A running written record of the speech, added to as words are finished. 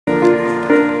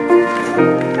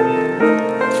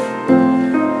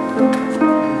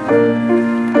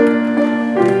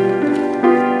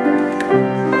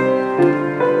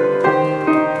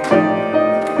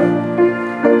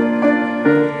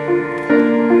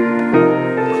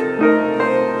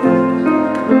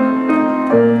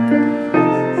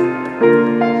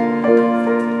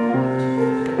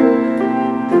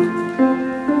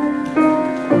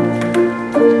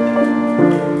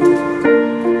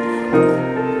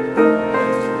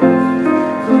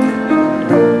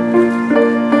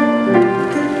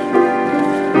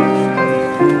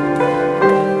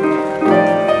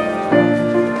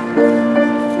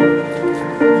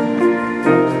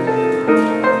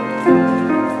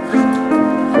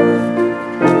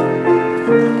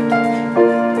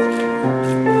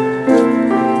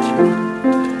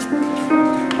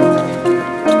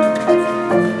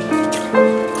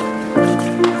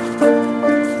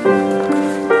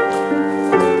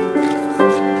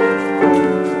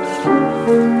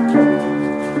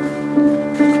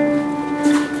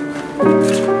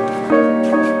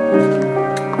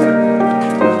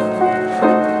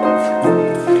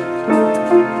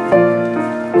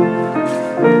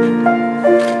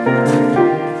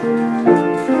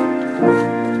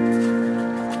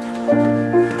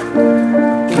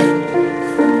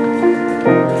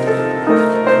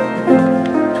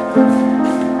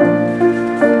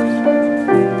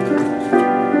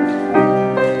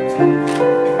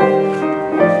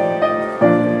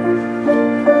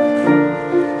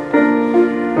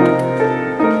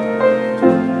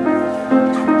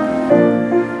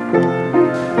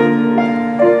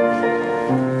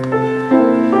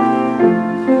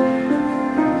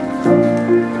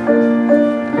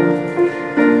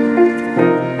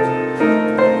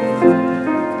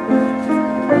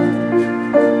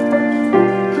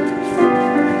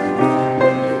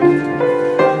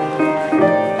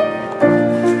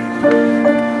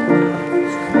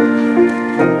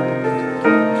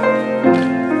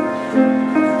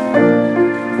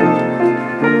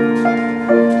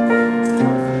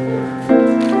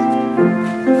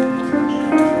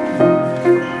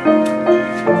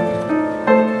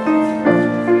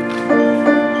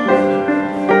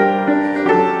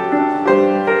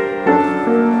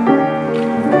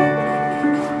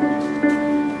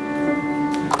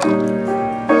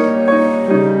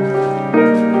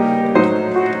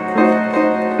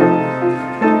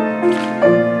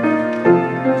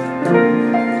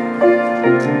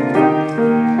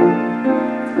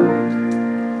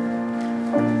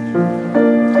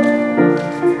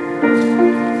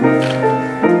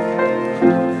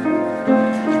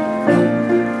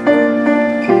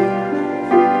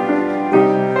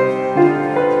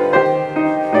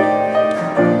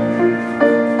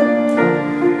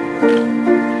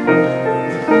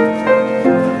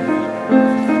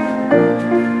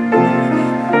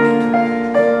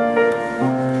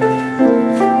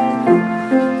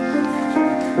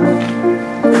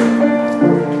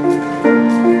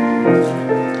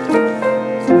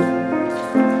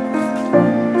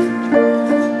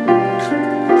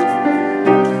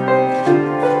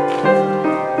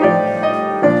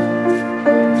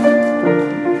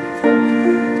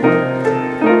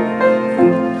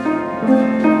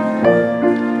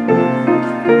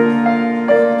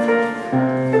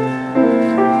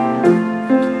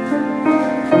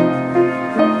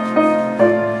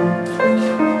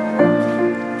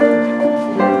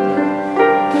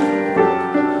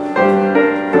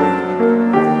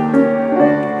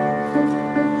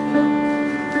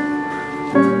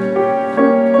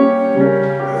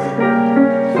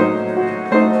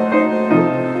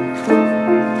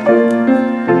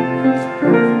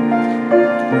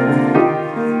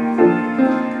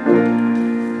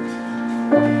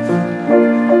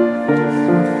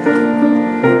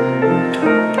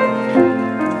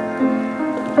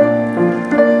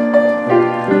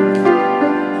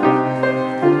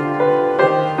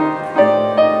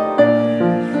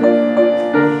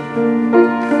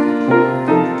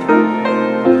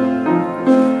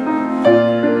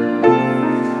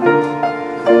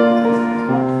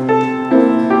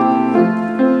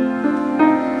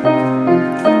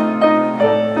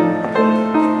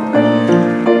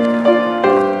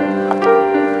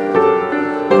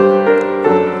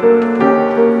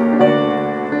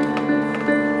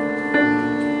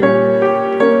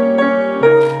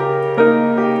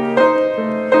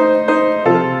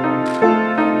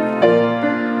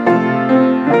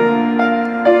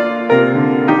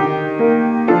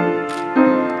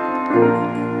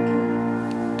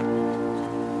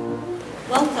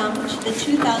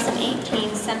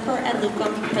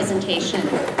education.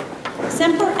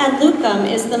 Semper Ad Lucem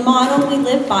is the motto we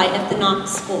live by at the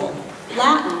Knox School,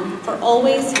 Latin for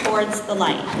always towards the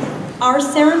light. Our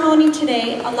ceremony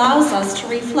today allows us to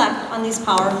reflect on these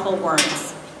powerful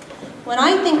words. When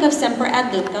I think of Semper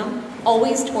Ad Lucem,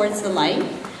 always towards the light,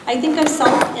 I think of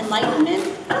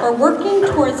self-enlightenment or working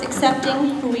towards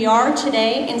accepting who we are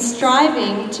today and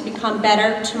striving to become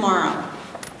better tomorrow.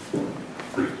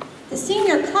 The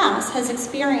senior class has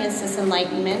experienced this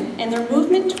enlightenment, and their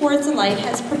movement towards the light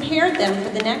has prepared them for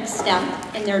the next step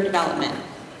in their development.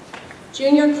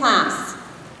 Junior class,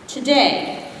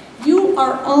 today, you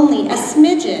are only a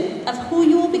smidgen of who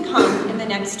you will become in the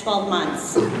next 12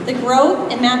 months. The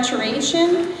growth and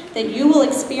maturation that you will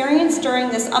experience during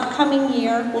this upcoming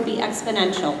year will be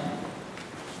exponential.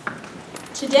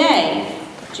 Today,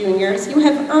 juniors, you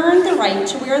have earned the right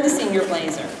to wear the senior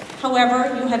blazer.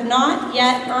 However, you have not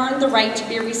yet earned the right to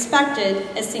be respected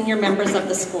as senior members of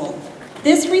the school.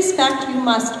 This respect you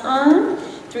must earn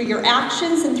through your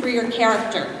actions and through your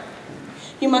character.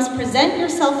 You must present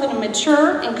yourself in a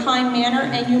mature and kind manner,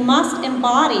 and you must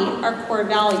embody our core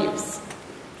values.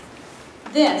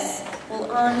 This will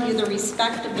earn you the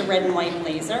respect of the red and white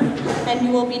blazer, and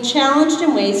you will be challenged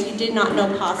in ways you did not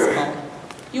know possible.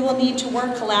 You will need to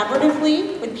work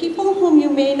collaboratively with people whom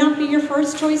you may not be your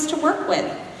first choice to work with,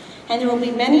 and there will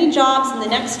be many jobs in the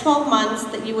next 12 months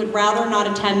that you would rather not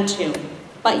attend to.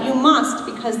 But you must,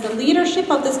 because the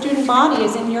leadership of the student body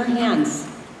is in your hands.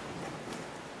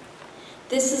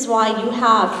 This is why you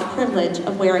have the privilege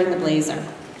of wearing the blazer.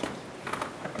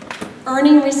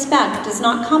 Earning respect does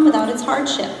not come without its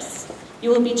hardships. You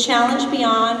will be challenged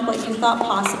beyond what you thought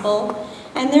possible,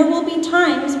 and there will be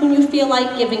times when you feel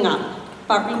like giving up.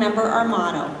 But remember our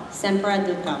motto, Semper Ad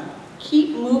Lucem.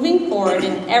 Keep moving forward,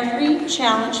 and every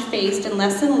challenge faced and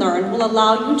lesson learned will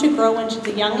allow you to grow into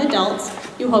the young adults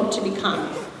you hope to become.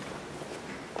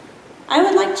 I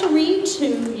would like to read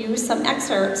to you some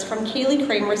excerpts from Kaylee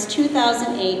Kramer's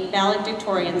 2008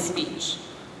 valedictorian speech.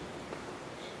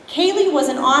 Kaylee was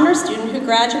an honor student who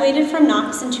graduated from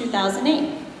Knox in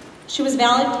 2008. She was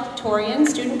valedictorian,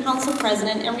 student council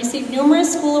president, and received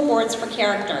numerous school awards for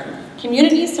character,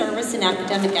 community service, and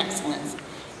academic excellence.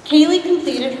 Kaylee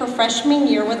completed her freshman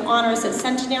year with honors at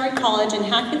Centenary College in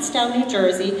Hackettstown, New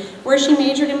Jersey, where she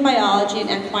majored in biology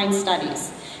and equine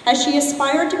studies. As she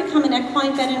aspired to become an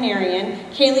equine veterinarian,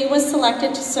 Kaylee was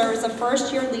selected to serve as a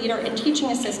first-year leader and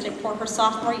teaching assistant for her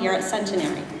sophomore year at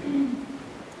Centenary.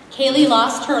 Kaylee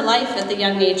lost her life at the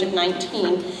young age of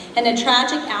 19 in a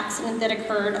tragic accident that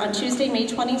occurred on Tuesday, May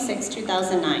 26,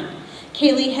 2009.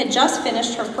 Kaylee had just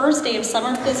finished her first day of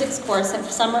summer physics course at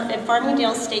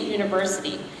Farmingdale State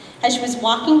University. As she was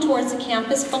walking towards the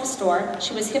campus bookstore,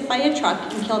 she was hit by a truck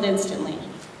and killed instantly.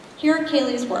 Here are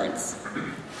Kaylee's words.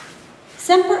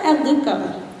 Semper Ad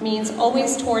Lucem means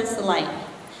always towards the light.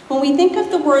 When we think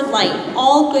of the word light,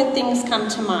 all good things come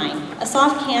to mind. A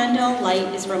soft candle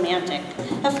light is romantic.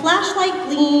 A flashlight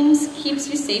gleams, keeps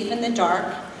you safe in the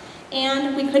dark.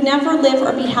 And we could never live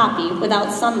or be happy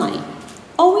without sunlight.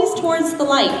 Always towards the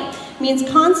light means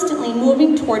constantly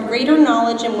moving toward greater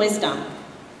knowledge and wisdom.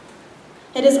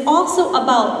 It is also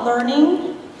about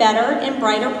learning better and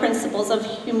brighter principles of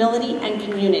humility and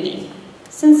community.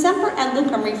 Since Semper Ad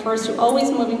Lucem refers to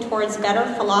always moving towards better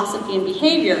philosophy and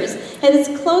behaviors, it is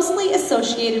closely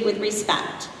associated with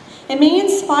respect. It may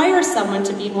inspire someone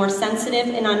to be more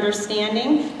sensitive and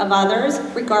understanding of others,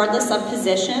 regardless of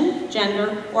position,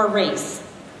 gender, or race.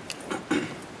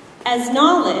 As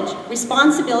knowledge,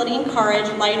 responsibility, and courage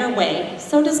light our way,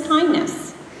 so does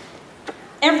kindness.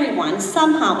 Everyone,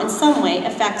 somehow, in some way,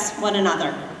 affects one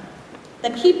another.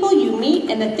 The people you meet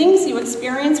and the things you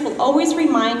experience will always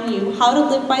remind you how to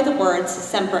live by the words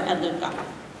Semper Ad Lucem.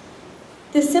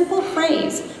 This simple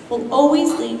phrase will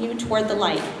always lead you toward the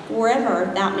light,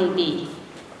 wherever that may be.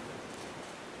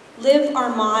 Live our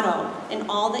motto in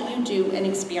all that you do and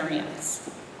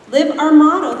experience. Live our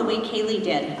motto the way Kaylee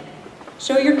did.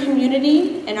 Show your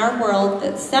community and our world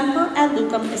that Semper Ad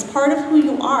Lucem is part of who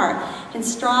you are, and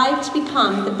strive to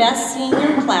become the best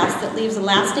senior class that leaves a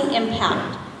lasting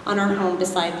impact on our home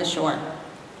beside the shore.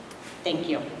 Thank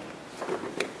you.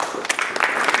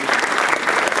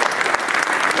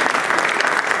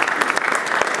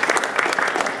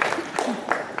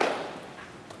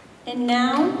 And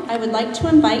now, I would like to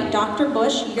invite Dr.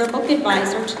 Bush, Yearbook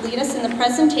Advisor, to lead us in the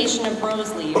presentation of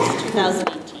Rose Leaves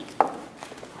 2018.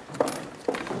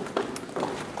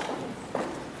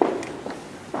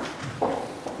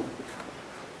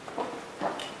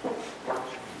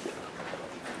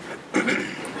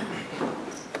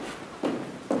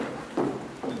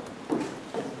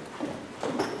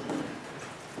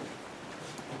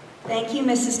 Thank you,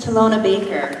 Mrs. Talona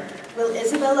Baker. Will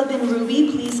Isabella bin Ruby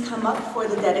please come up for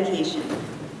the dedication?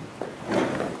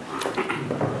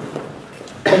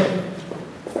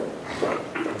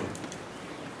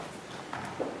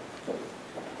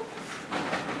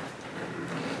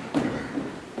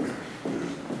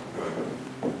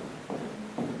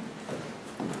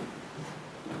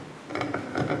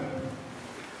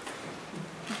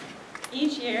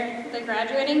 Each year, the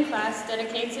graduating class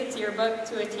dedicates its yearbook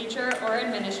to a teacher or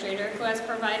administrator who has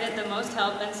provided the most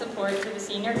help and support to the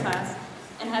senior class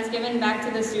and has given back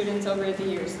to the students over the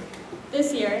years.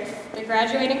 This year, the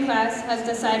graduating class has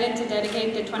decided to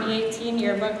dedicate the 2018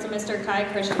 yearbook to Mr. Kai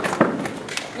Christensen.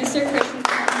 Mr.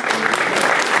 Christensen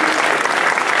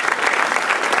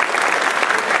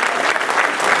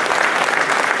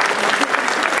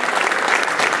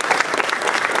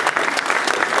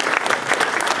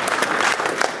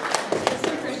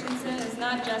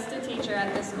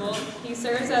He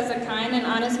serves as a kind and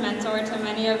honest mentor to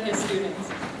many of his students.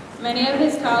 Many of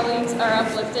his colleagues are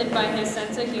uplifted by his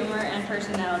sense of humor and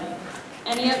personality.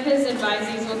 Any of his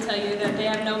advisees will tell you that they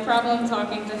have no problem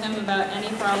talking to him about any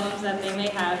problems that they may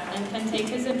have and can take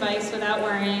his advice without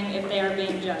worrying if they are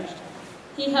being judged.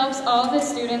 He helps all of his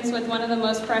students with one of the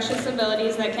most precious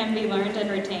abilities that can be learned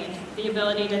and retained, the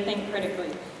ability to think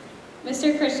critically.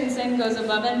 Mr. Christensen goes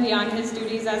above and beyond his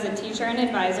duties as a teacher and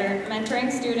advisor,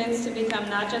 mentoring students to become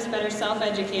not just better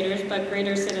self-educators, but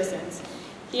greater citizens.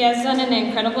 He has done an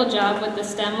incredible job with the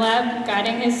STEM lab,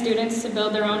 guiding his students to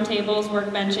build their own tables,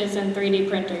 workbenches, and 3D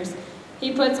printers.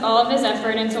 He puts all of his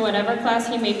effort into whatever class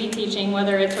he may be teaching,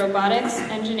 whether it's robotics,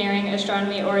 engineering,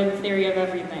 astronomy, or the theory of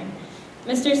everything.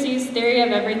 Mr. C's Theory of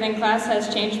Everything class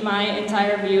has changed my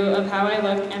entire view of how I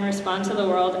look and respond to the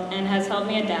world and has helped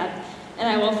me adapt, and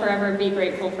I will forever be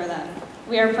grateful for that.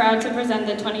 We are proud to present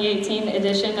the 2018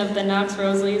 edition of the Knox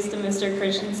Roseleys to Mr.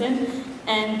 Christensen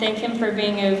and thank him for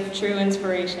being a true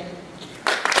inspiration.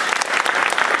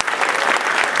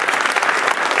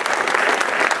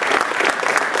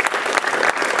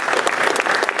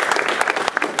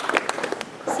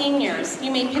 Seniors, you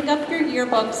may pick up your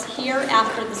yearbooks here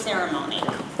after the ceremony.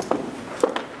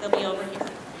 They'll be over here.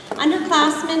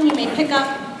 Underclassmen, you may pick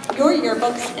up your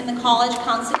yearbooks in the College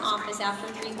Counseling Office after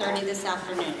 3:30 this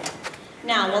afternoon.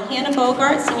 Now, will Hannah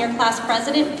Bogart, Senior Class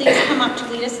President, please come up to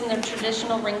lead us in the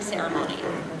traditional ring ceremony?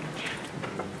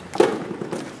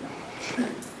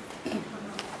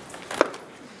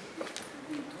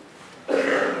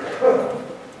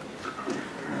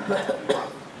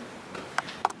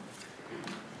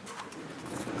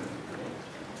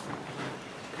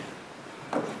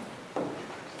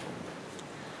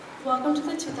 Welcome to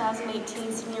the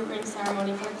 2018 Senior Ring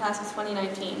Ceremony for the class of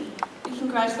 2019. We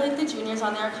congratulate the juniors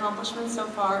on their accomplishments so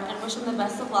far and wish them the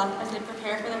best of luck as they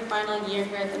prepare for their final year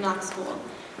here at the Knox School.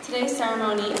 Today's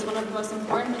ceremony is one of the most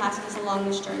important passages along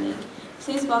this journey.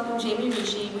 Please welcome Jamie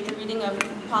Rishi with the reading of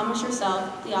Promise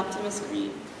Yourself, the Optimist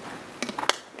Creed.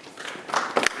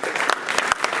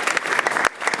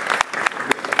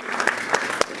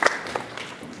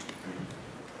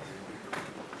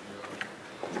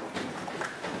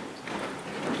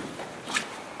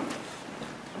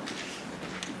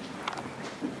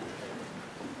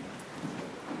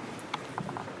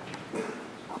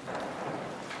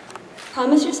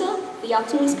 Promise yourself, The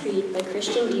Optimist Creed by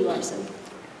Christian D. Larson.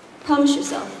 Promise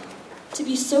yourself to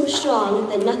be so strong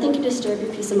that nothing can disturb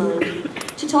your peace of mind,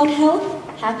 to talk health,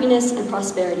 happiness, and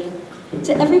prosperity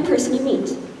to every person you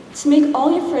meet, to make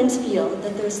all your friends feel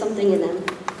that there is something in them,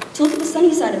 to look at the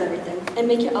sunny side of everything and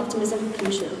make your optimism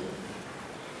come true.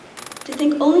 To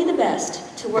think only the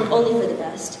best, to work only for the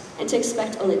best, and to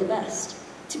expect only the best.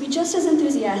 To be just as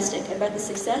enthusiastic about the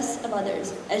success of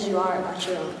others as you are about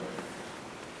your own.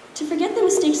 To forget the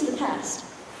mistakes of the past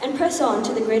and press on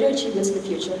to the greater achievements of the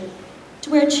future. To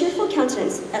wear a cheerful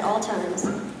countenance at all times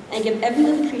and give every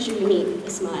living creature you meet a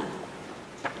smile.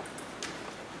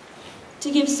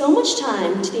 To give so much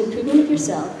time to the improvement of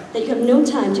yourself that you have no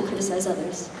time to criticize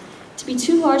others. To be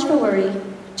too large for worry,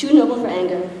 too noble for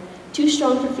anger, too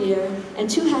strong for fear, and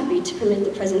too happy to permit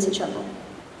the presence of trouble.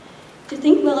 To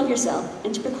think well of yourself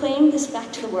and to proclaim this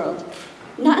fact to the world,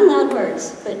 not in loud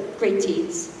words, but great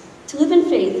deeds. To live in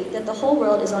faith that the whole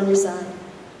world is on your side,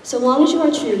 so long as you are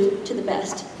true to the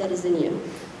best that is in you.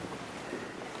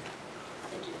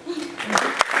 Please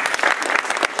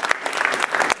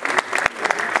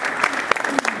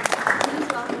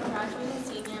welcome graduating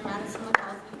senior Madison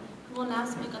McCarthy, who will now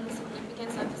speak on the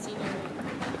significance of the senior ring.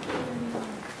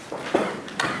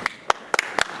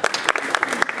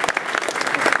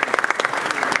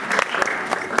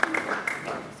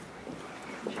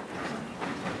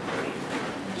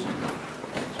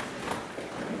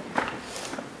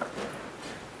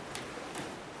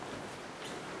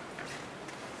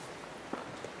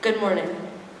 Good morning.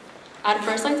 I'd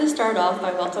first like to start off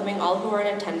by welcoming all who are in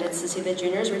attendance to see the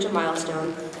juniors reach a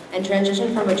milestone and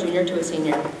transition from a junior to a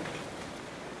senior.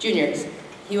 Juniors,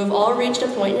 you have all reached a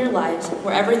point in your lives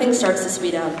where everything starts to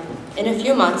speed up. In a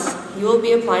few months, you will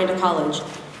be applying to college.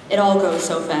 It all goes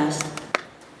so fast.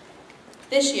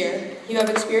 This year, you have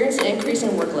experienced an increase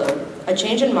in workload, a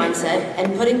change in mindset,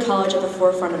 and putting college at the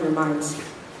forefront of your minds.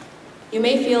 You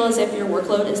may feel as if your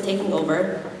workload is taking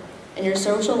over in your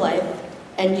social life,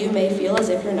 and you may feel as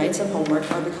if your nights of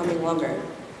homework are becoming longer.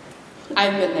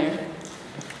 I've been there.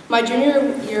 My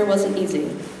junior year wasn't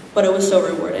easy, but it was so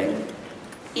rewarding.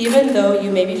 Even though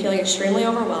you may be feeling extremely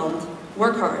overwhelmed,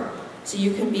 work hard so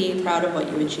you can be proud of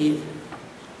what you achieve.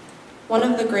 One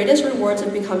of the greatest rewards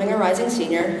of becoming a rising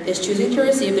senior is choosing to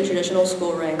receive the traditional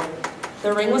school ring.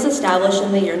 The ring was established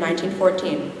in the year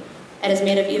 1914 and is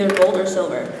made of either gold or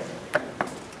silver.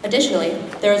 Additionally,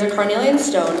 there is a carnelian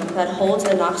stone that holds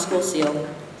the Knox School seal.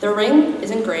 The ring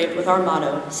is engraved with our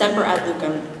motto, Semper Ad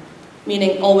Lucem,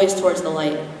 meaning always towards the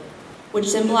light, which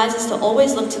symbolizes to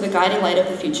always look to the guiding light of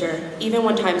the future, even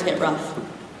when times get rough.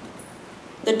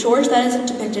 The torch that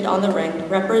is depicted on the ring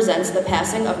represents the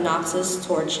passing of Knox's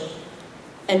torch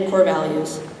and core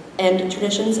values and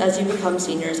traditions as you become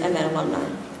seniors and then alumni.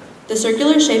 The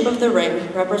circular shape of the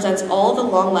ring represents all the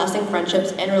long-lasting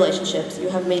friendships and relationships you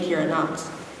have made here at Knox.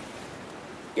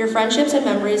 Your friendships and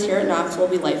memories here at Knox will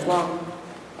be lifelong.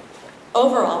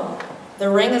 Overall, the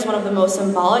ring is one of the most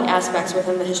symbolic aspects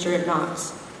within the history of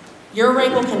Knox. Your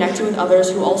ring will connect you with others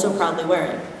who also proudly wear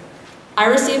it. I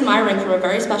received my ring from a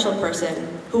very special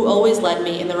person who always led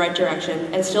me in the right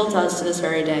direction and still does to this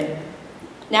very day.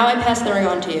 Now I pass the ring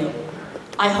on to you.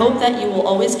 I hope that you will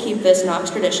always keep this Knox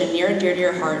tradition near and dear to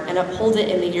your heart and uphold it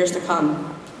in the years to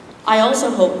come. I also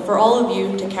hope for all of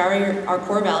you to carry our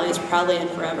core values proudly and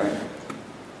forever.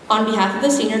 On behalf of the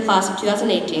senior class of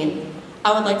 2018,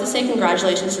 I would like to say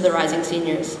congratulations to the rising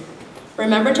seniors.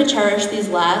 Remember to cherish these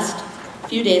last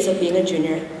few days of being a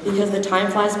junior because the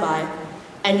time flies by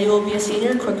and you will be a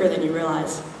senior quicker than you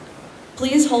realize.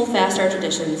 Please hold fast our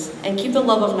traditions and keep the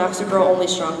love of Knox to grow only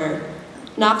stronger.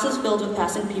 Knox is filled with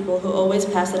passing people who always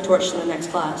pass the torch to the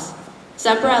next class.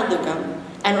 Semper Ad Lucem,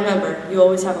 and remember, you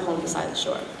always have a home beside the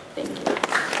shore. Thank you.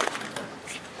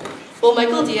 Will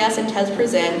Michael Diaz and Tez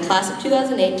Prezan, class of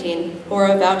 2018, who are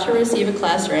about to receive a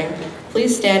class ring,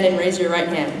 please stand and raise your right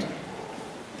hand.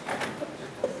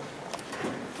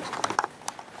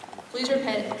 Please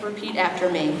repeat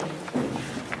after me.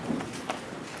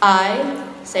 I,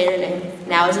 say your name,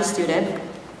 now as a student.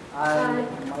 I,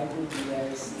 Michael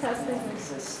Diaz,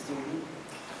 as a student.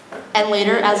 And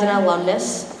later as an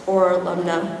alumnus, or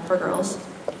alumna for girls.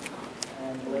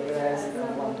 And later as an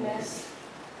alumnus.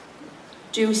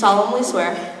 Do solemnly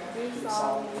swear. Do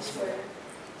solemnly swear.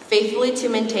 Faithfully to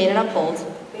maintain and uphold.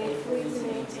 Faithfully to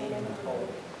maintain and uphold.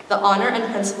 The honor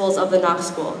and principles of the Knox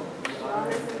School. The honor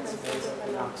and principles of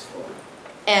the Knox School.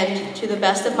 And to the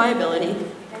best of my ability.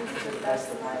 And to the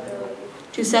best of my ability.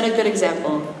 To set a good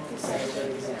example. To set a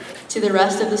good example. To the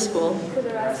rest of the school. To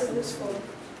the rest of the school.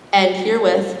 And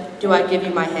herewith do I give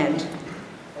you my hand.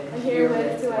 And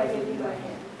herewith do I give you my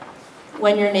hand.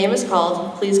 When your name is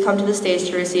called, please come to the stage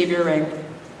to receive your ring.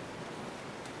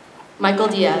 Michael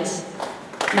Diaz,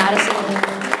 Madison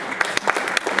Lincoln.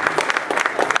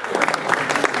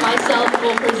 Myself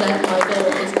will present Michael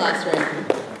with his class ring.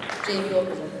 Jamie will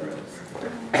present the rose.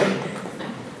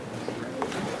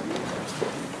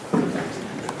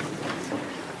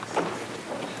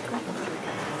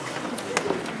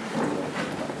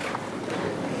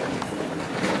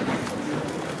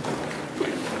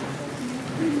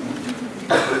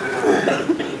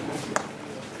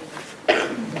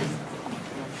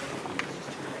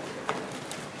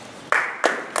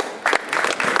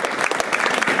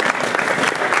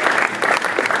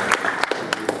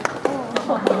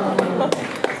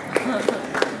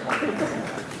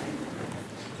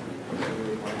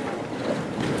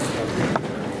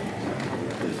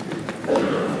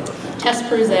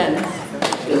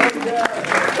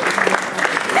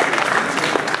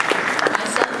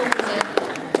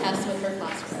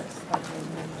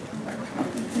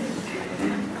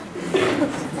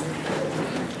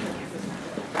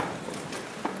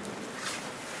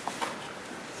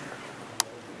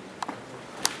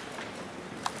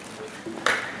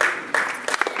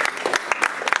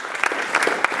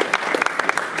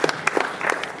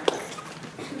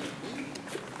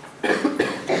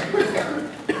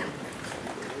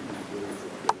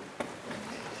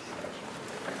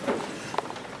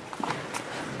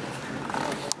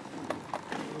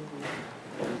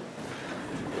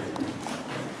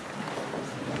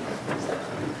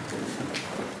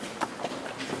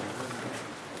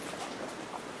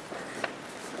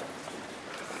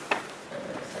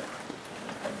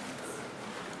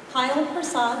 Kyle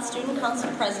Prasad, Student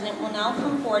Council President, will now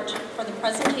come forward for the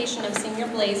presentation of senior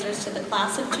blazers to the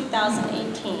class of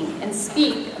 2018 and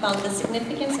speak about the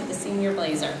significance of the senior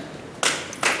blazer.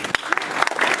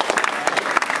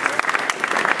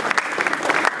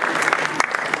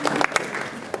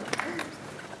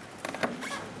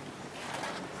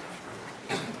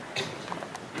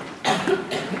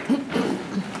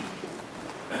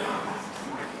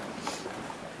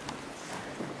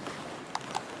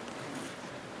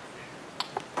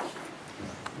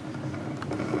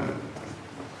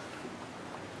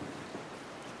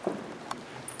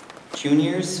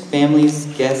 Juniors, families,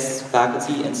 guests,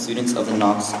 faculty, and students of the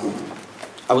Knox School.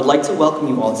 I would like to welcome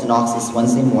you all to Knox this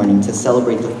Wednesday morning to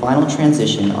celebrate the final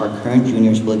transition our current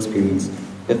juniors will experience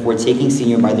before taking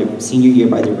senior year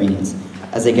by the reins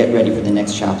as they get ready for the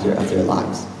next chapter of their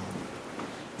lives.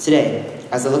 Today,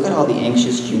 as I look at all the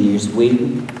anxious juniors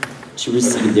waiting to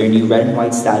receive their new red and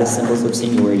white status symbols of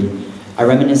seniority, I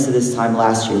reminisce of this time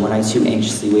last year when I too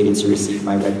anxiously waited to receive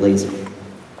my red blazer.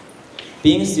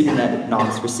 Being a student at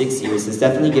Knox for 6 years has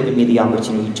definitely given me the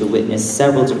opportunity to witness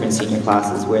several different senior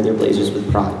classes wear their blazers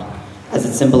with pride, as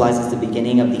it symbolizes the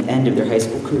beginning of the end of their high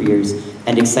school careers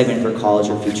and excitement for college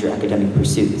or future academic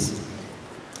pursuits.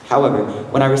 However,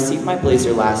 when I received my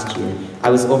blazer last year, I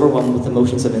was overwhelmed with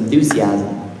emotions of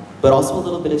enthusiasm, but also a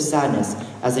little bit of sadness,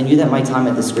 as I knew that my time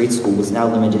at this great school was now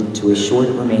limited to a short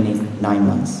remaining 9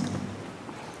 months.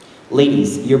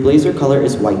 Ladies, your blazer color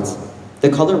is white. The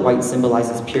color white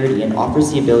symbolizes purity and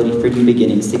offers the ability for new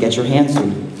beginnings to get your hands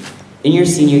dirty. In your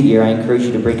senior year, I encourage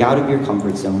you to break out of your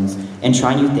comfort zones and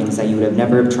try new things that you would have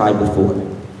never tried before.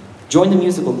 Join the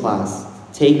musical class,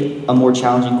 take a more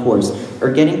challenging course,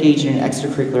 or get engaged in an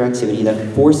extracurricular activity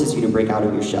that forces you to break out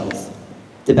of your shells.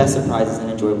 The best surprises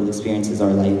and enjoyable experiences of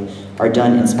our life are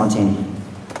done in spontaneity.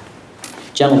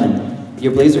 Gentlemen,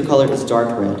 your blazer color is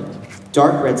dark red.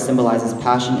 Dark red symbolizes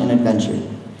passion and adventure.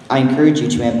 I encourage you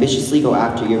to ambitiously go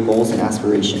after your goals and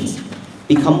aspirations.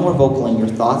 Become more vocal in your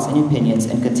thoughts and opinions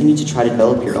and continue to try to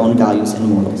develop your own values and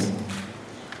morals.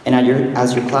 And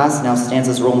as your class now stands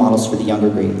as role models for the younger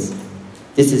grades,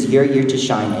 this is your year to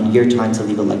shine and your time to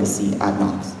leave a legacy at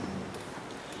Knox.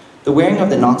 The wearing of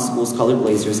the Knox School's colored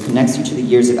blazers connects you to the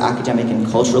years of academic and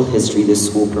cultural history this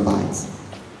school provides.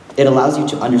 It allows you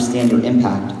to understand your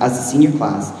impact as a senior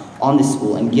class on this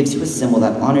school and gives you a symbol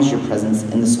that honors your presence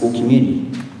in the school community,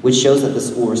 which shows that the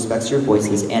school respects your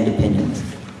voices and opinions.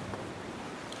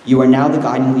 You are now the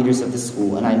guiding leaders of the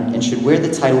school and should wear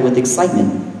the title with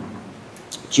excitement.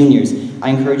 Juniors, I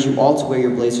encourage you all to wear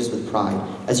your blazers with pride,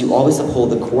 as you always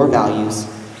uphold the core values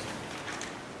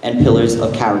and pillars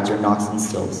of character Knox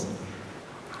instills.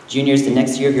 Juniors, the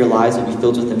next year of your lives will be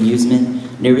filled with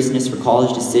amusement, nervousness for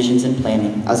college decisions and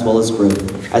planning, as well as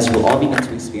growth, as you will all begin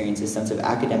to experience a sense of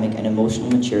academic and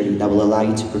emotional maturity that will allow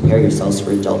you to prepare yourselves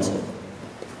for adulthood.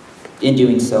 In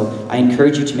doing so, I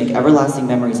encourage you to make everlasting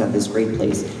memories at this great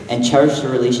place and cherish the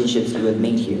relationships you have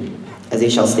made here, as they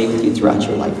shall stay with you throughout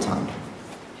your lifetime.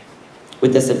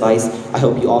 With this advice, I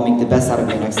hope you all make the best out of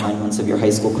your next 9 months of your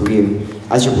high school career,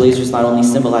 as your blazers not only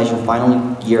symbolize your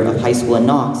final year of high school at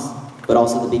Knox, but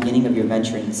also the beginning of your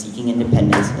venture in seeking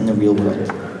independence in the real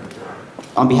world.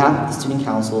 On behalf of the Student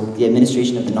Council, the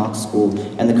administration of the Knox School,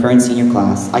 and the current senior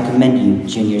class, I commend you,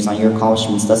 juniors, on your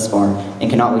accomplishments thus far, and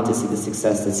cannot wait to see the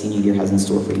success that senior year has in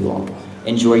store for you all.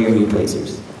 Enjoy your new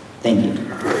blazers. Thank you.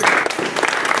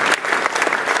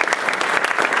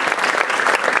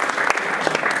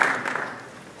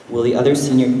 Will the other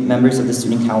senior members of the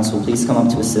Student Council please come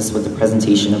up to assist with the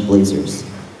presentation of blazers?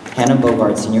 Hannah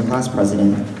Bogart, Senior Class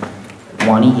President,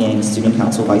 Wani Yang, Student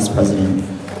Council Vice President,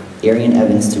 Arian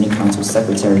Evans, Student Council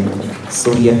Secretary,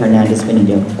 Sylvia Hernandez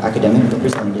Benito, Academic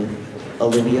Representative,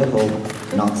 Olivia Hope,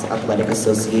 Knox Athletic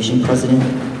Association President,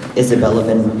 Isabella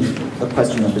Ben Ruby,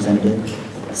 Equestrian Representative,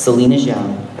 Selena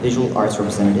Zhao, Visual Arts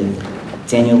Representative,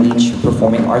 Daniel Leach,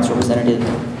 Performing Arts Representative,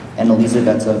 and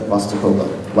Elizaveta Vostokova,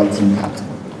 White Team Captain.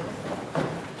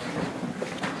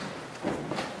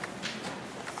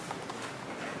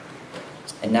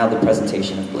 And now the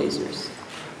presentation of blazers.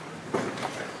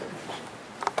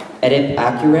 Edit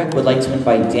Acurek would like to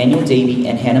invite Daniel Davey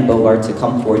and Hannah Bogart to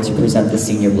come forward to present the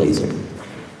senior blazer.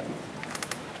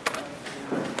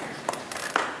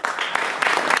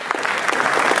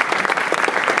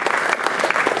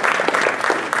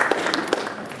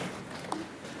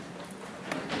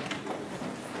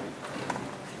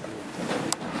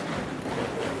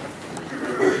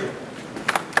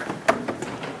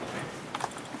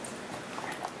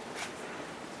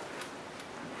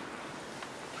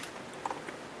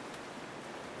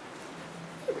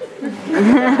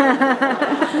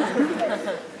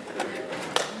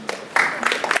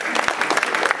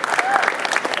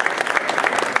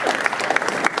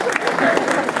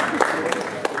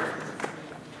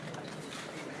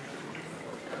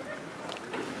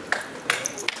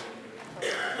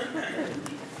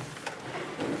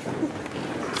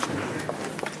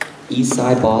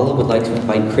 Isai Bala would like to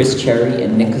invite Chris Cherry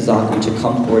and Nick Kazaku to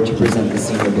come forward to present the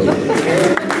senior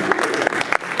blazer.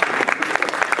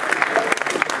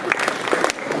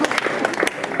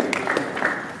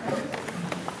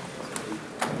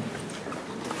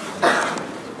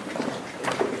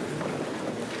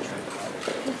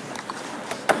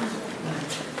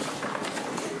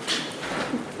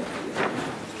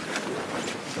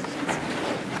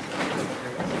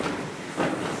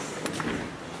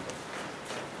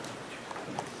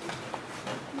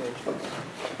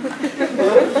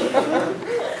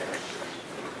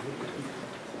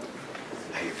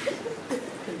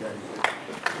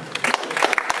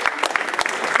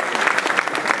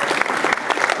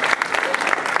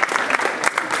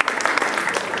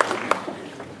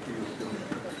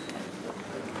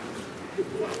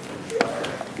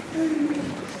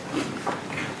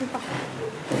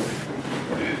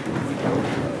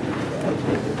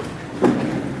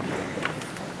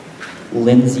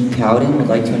 Lindsay Cowden would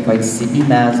like to invite Sydney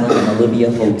Maslin and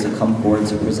Olivia Hope to come forward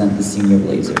to present the senior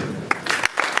blazer.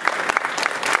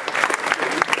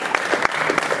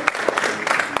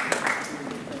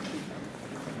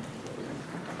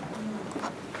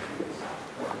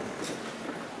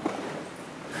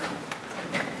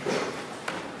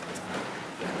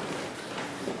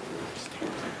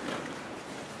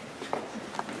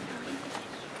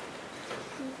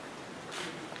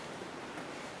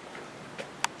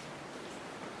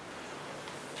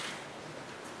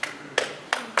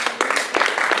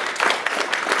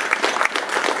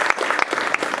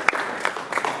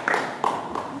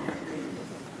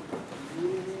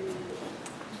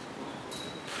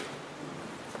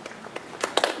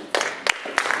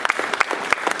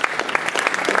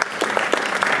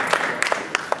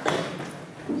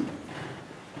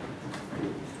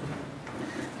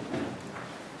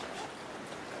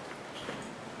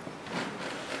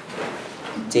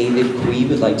 David Kui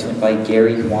would like to invite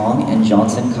Gary Huang and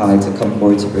Johnson Kai to come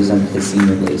forward to present the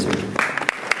senior blazer.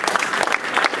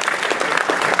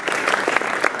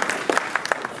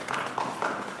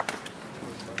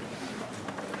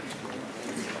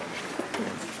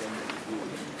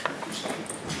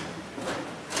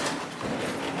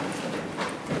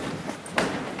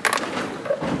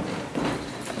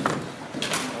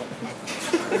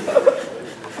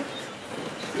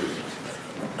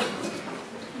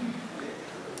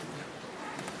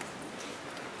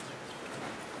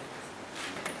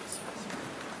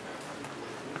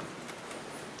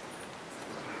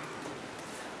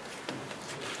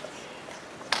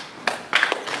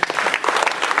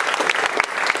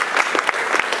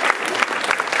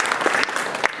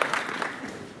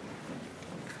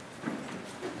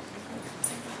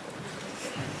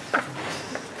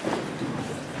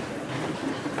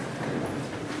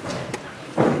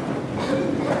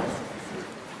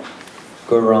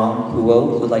 Gaurang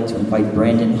Huo would like to invite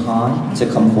Brandon Han to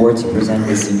come forward to present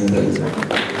his senior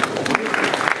blazer.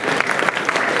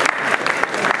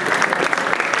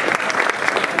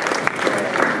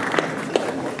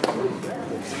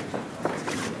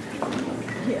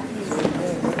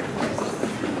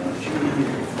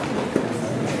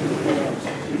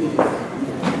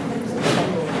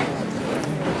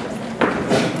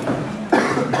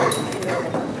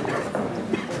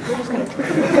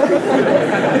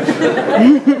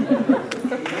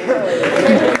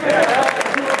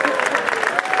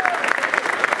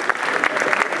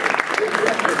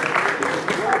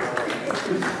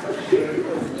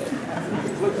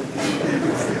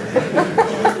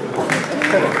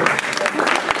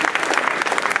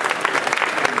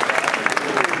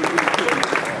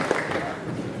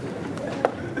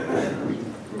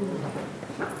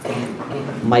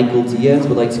 Michael Diaz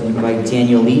would like to invite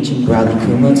Daniel Leach and Bradley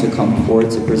Kuma to come forward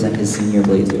to present his senior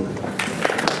blazer.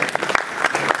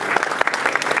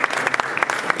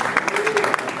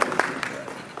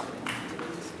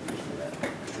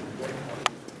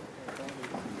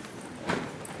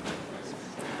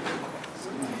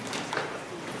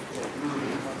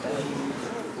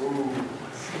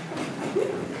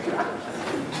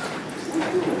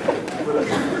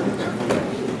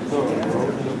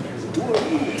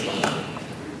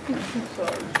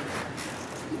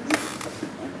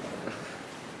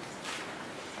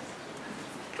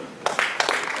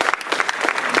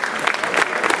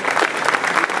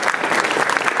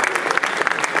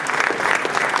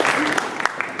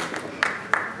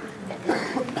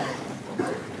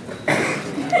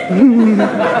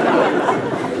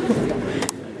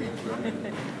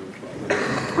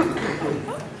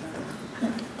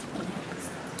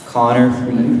 Connor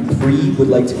Free would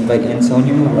like to invite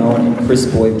Antonio Marone and Chris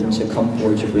Boyden to come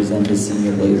forward to present his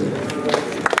senior blazer.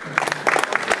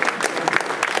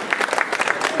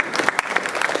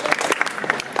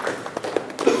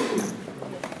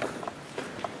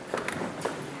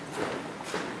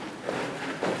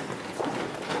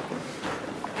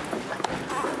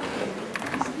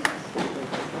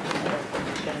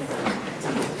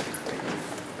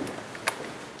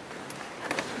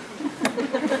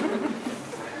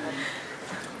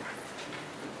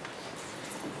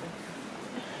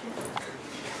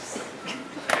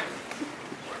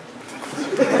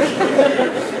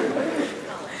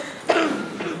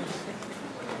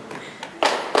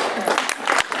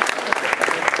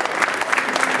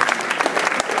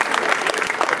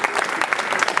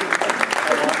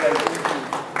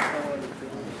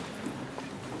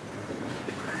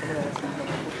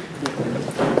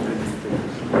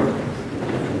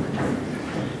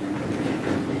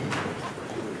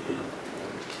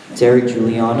 Derek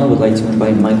Giuliano would like to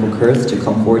invite Michael Kurth to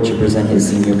come forward to present his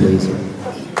senior blazer.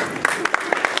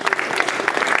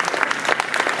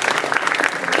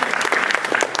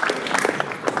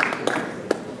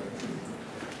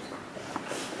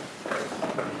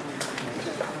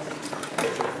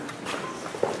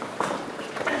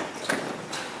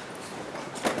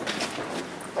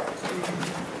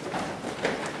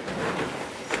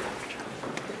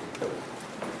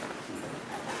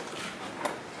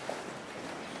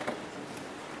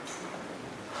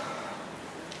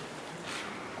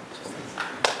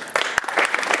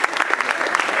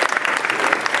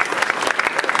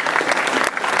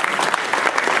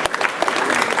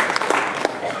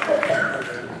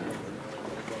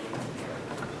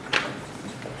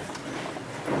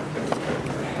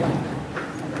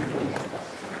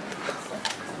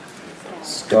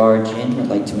 Star Jin would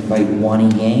like to invite Wani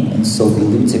Yang and Sophie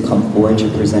Liu to come forward to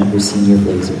present her senior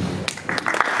blazer.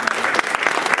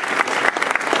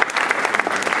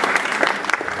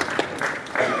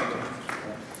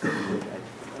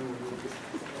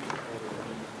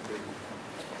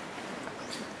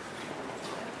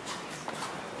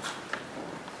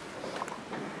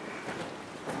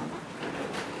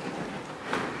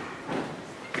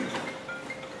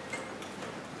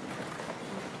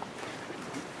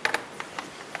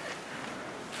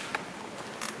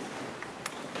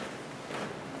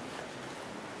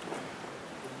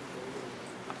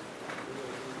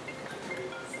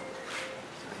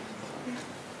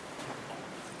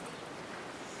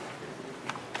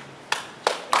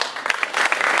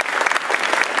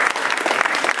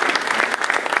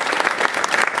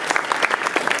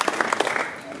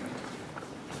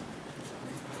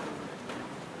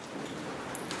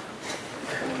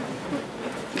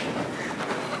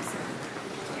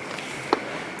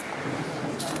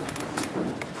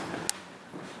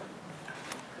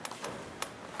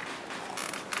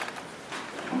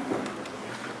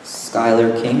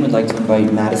 Skylar King would like to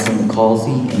invite Madison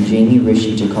McCalsey and Jamie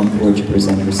Rishi to come forward to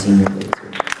present her senior blazer.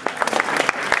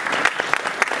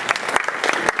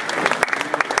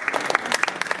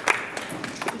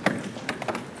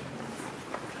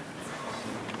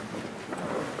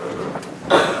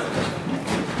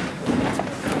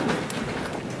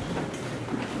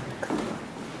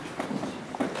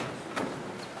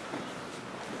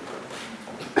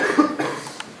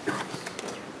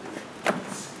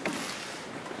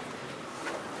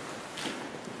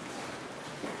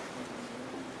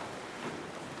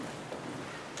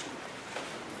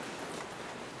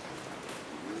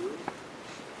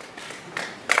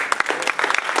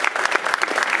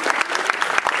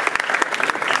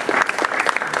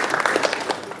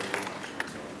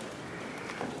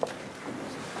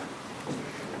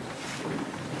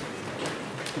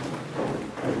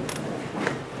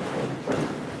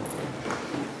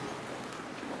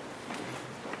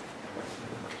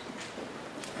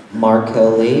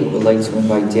 Markel Lade would like to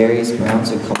invite Darius Brown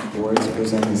to come forward to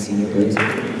present his senior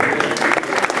blazer.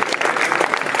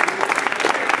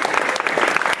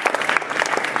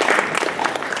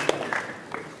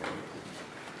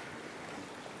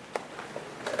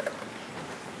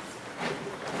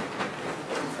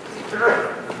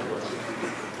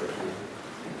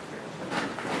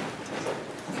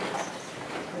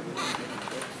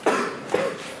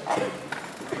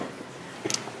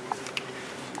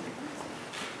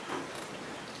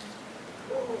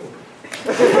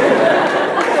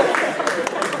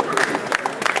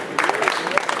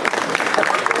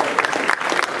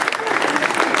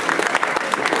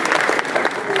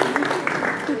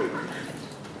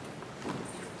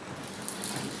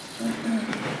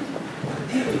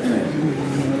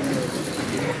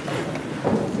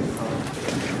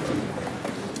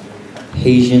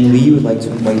 Haitian Lee would like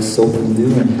to invite Sophie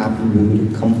Liu and Happy Wu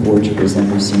to come forward to present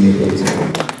her senior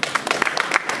blazer.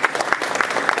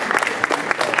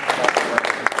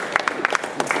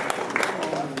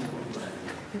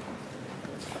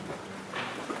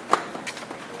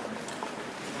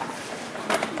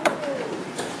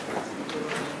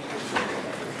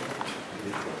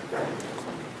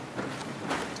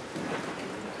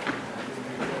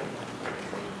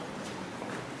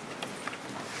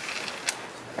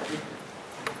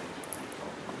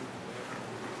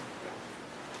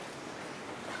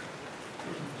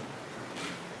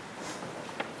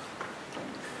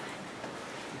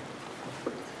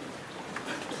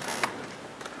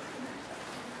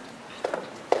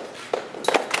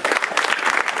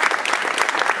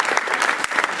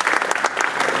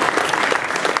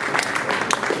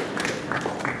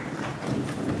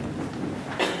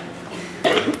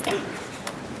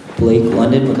 Blake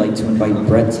London would like to invite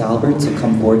Brett Talbert to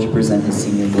come forward to present his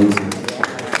senior blazer.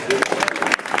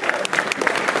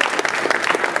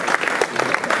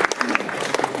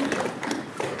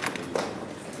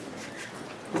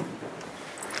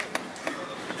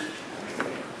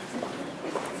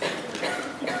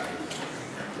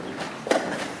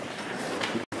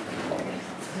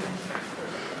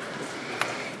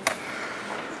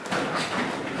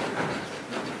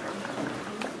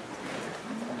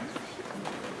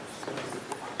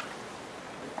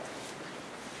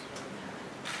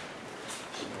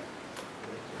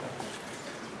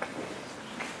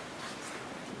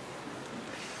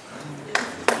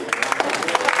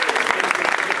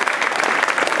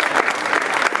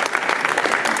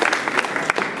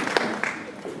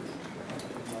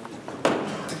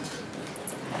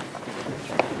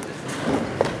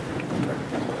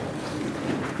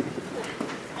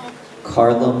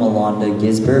 Carla Melanda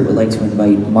Gisbert would like to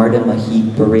invite Marta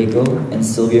Mahik Borrego and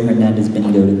Sylvia Hernandez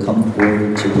Benito to come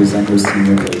forward to present her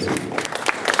senior blazer.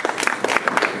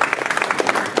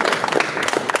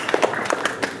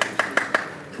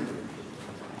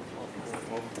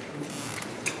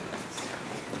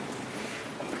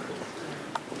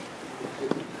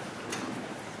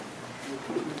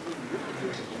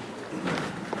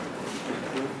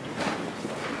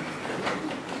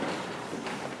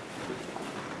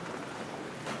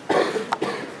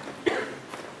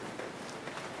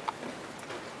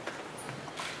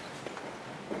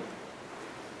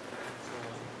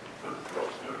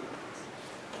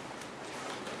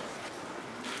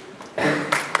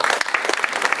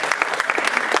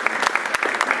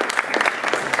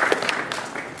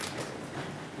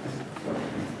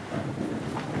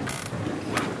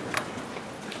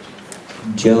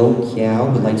 Joe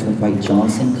Kiao would like to invite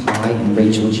Johnson Kai and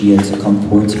Rachel Gia to come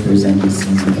forward to present his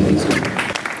senior blazer.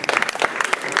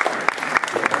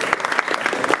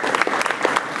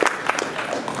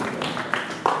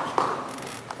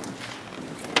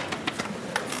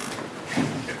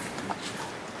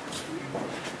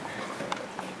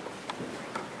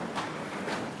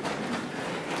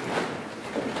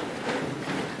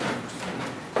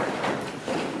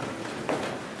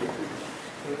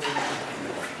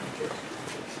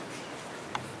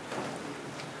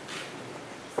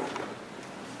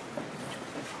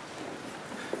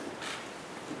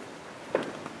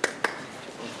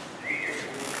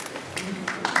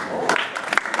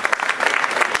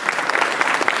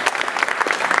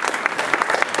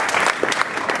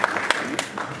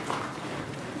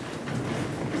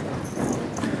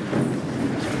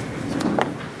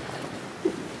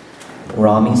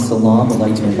 Rami Salam would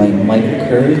like to invite Michael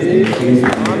Kurd and Hughes to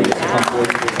come forward to present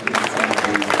his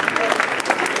senior blazer.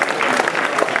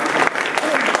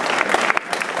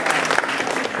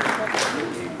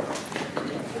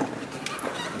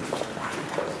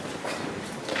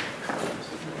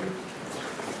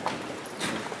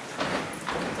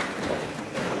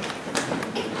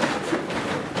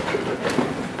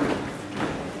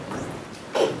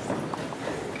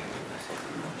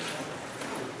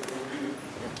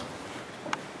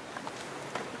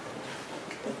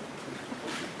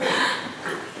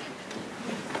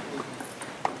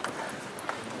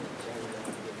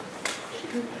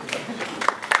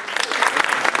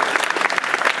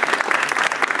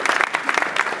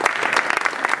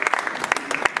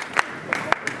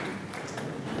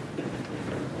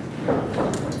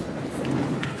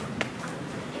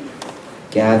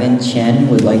 Gavin Chen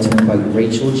would like to invite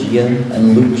Rachel Gia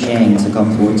and Luke Zhang to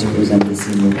come forward to present the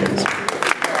senior blazer.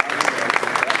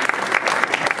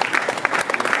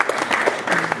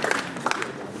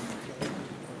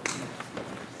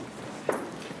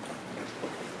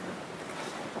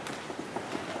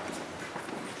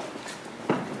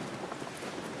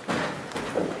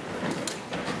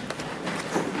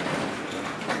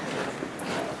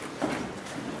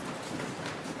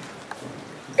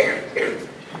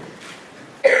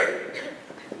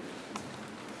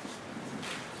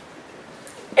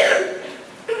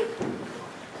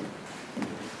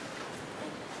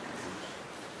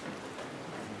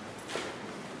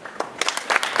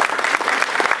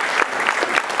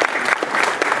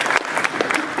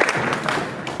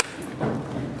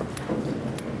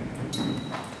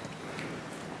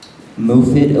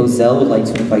 Mufid Ozel would like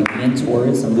to invite Ian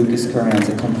Torres and Lucas Curran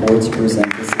to come forward to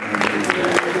present this senior blazer.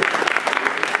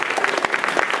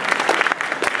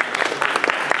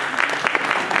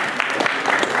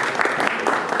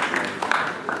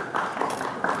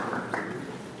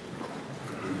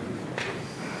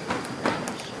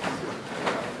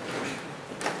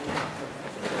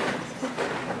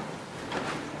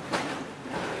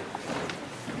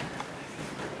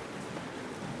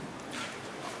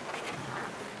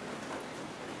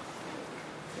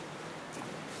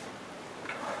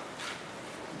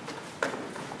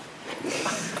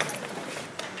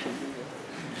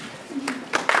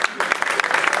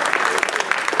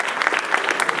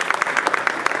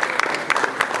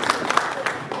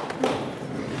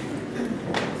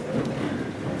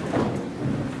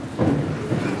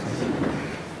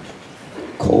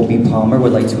 Colby Palmer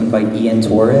would like to invite Ian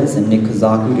Torres and Nick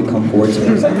Kazaku to come forward to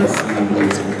present the senior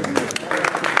blazer.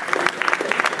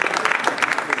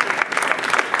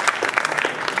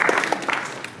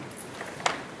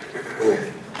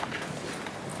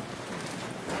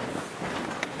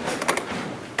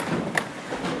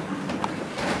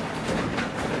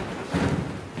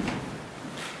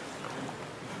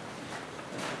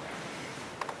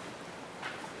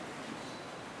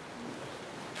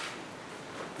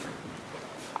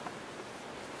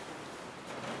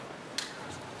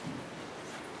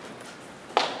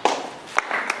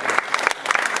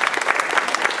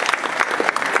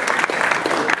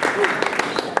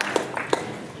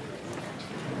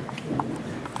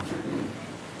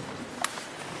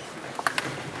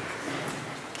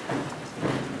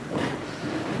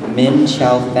 Min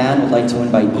Chow Fan would like to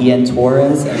invite Ian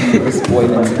Torres and Chris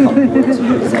Boyman to come forward to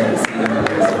present the senior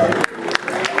blazer.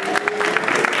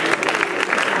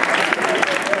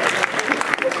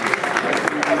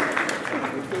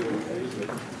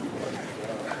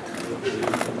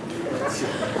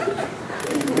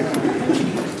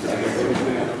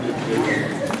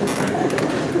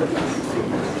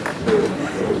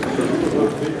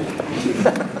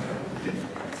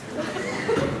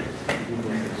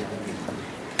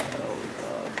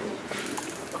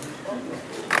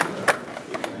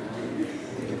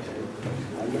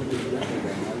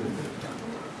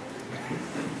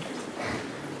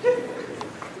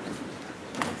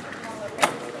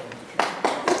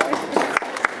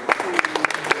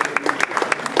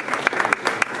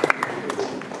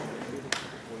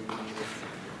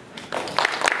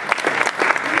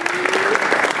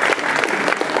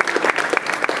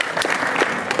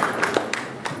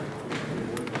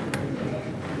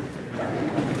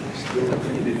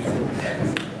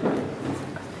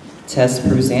 Tess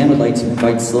Pruzan would like to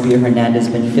invite Sylvia Hernandez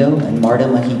Benfil and Marta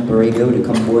Mahik Borrego to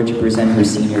come forward to present her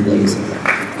senior blazer.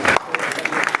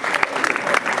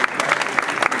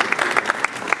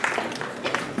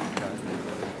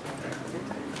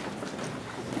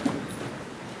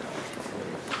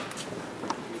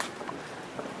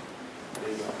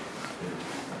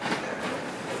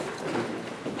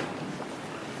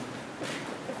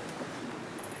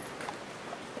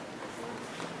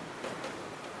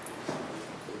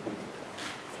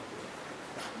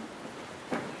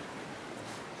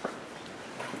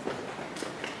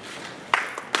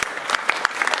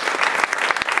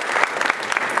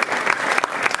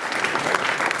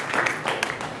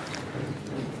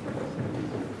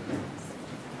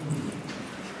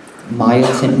 Maya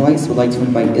Tinweiss would like to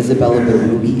invite Isabella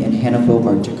Barubi and Hannah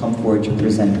Bogart to come forward to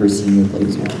present her senior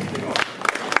blazer.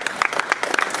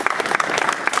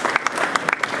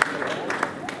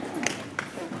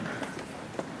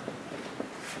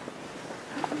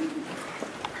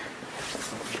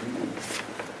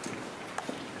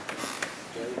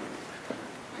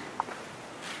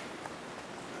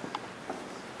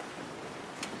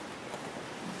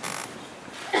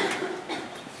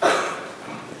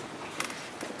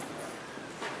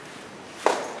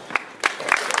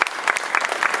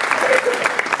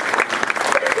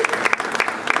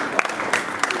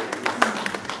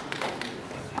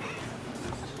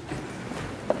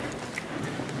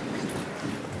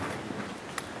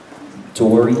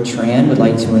 Dory Tran would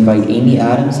like to invite Amy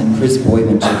Adams and Chris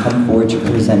Boyman to come forward to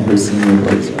present her senior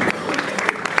blazer.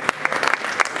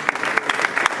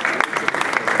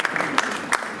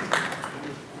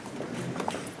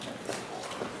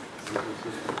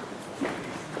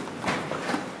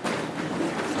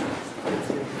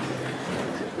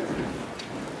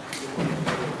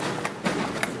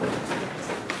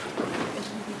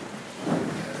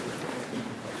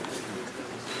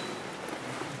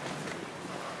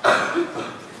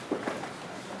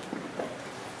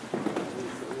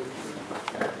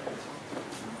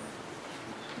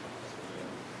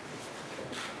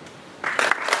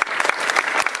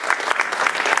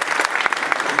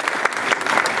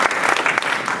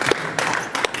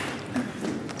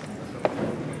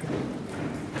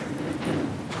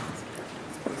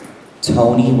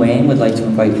 Tony Wang would like to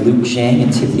invite Luke Zhang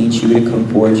and Tiffany Chu to come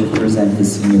forward to present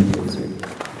his senior blazer.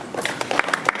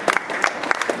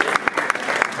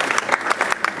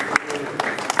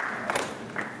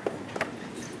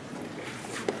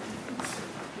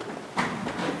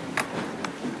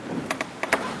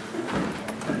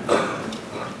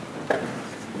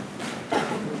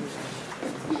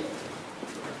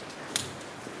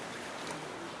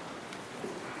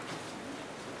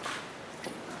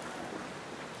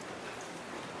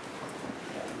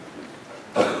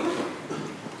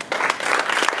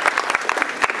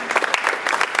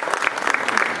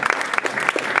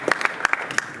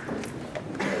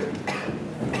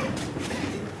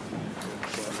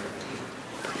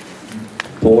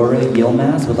 Bora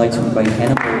Yilmaz would like to invite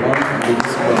Hannah Bola and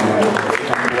Lucas Bernard to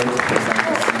come forward to present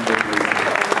the senior blazer.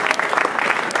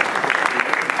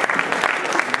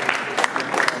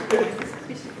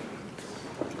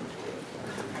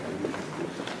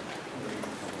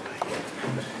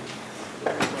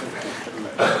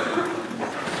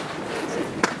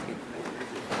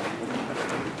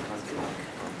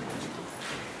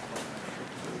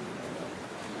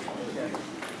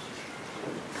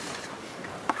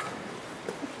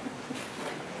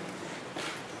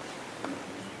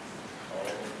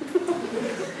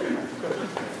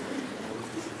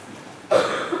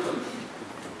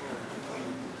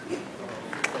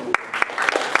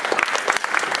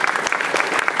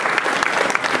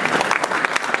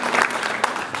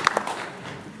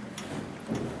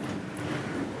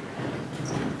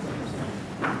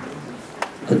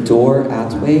 Hador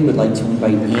Atway would like to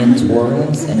invite Ian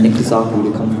Torres and Nick Zachary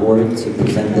to come forward to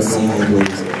present the senior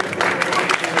blaze.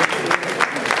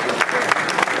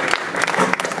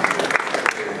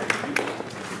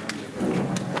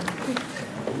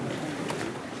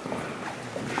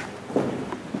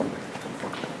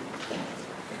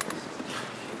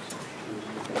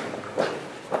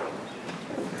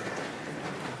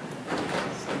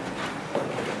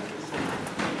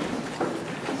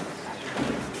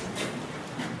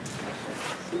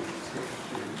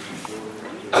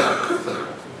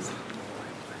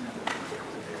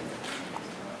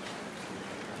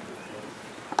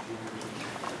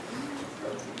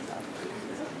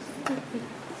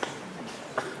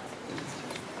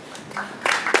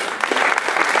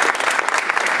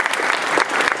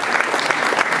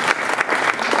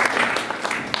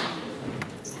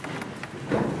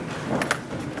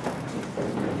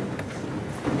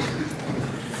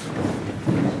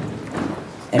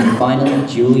 And finally,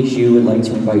 Julie Zhu would like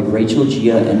to invite Rachel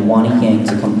Jia and Wani Yang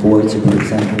to come forward to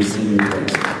present her senior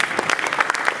blaze.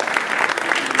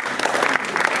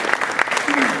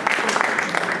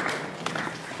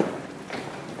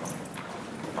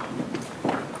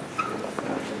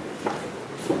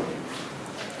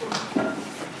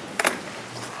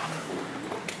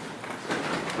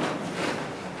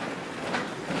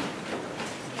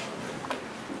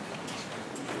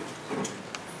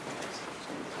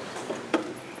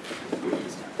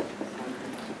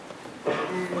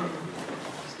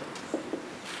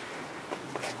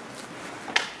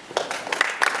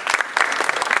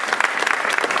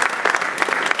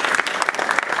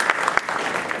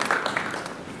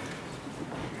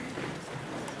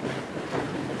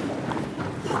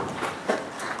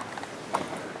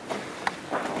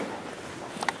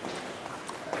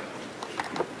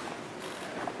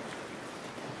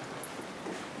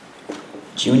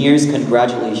 Juniors,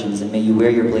 congratulations, and may you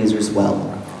wear your blazers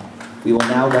well. We will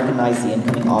now recognize the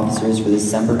incoming officers for the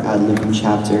Semper Ad Lucem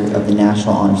chapter of the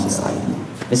National Honor Society.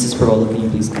 Mrs. Parola, can you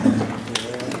please come in?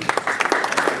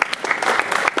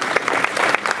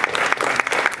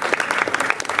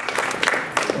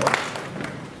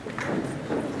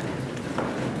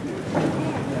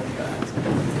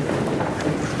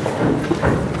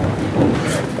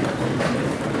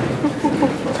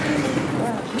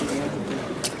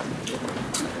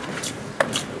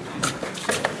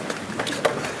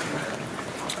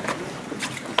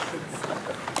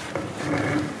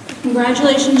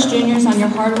 Congratulations, juniors, on your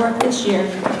hard work this year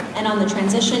and on the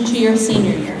transition to your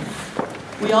senior year.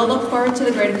 We all look forward to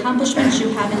the great accomplishments you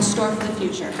have in store for the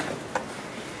future.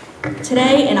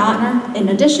 Today, in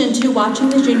addition to watching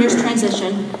the juniors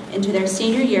transition into their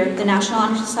senior year, the National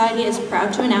Honor Society is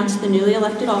proud to announce the newly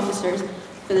elected officers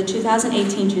for the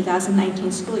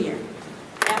 2018-2019 school year.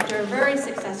 After a very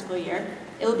successful year,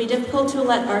 it will be difficult to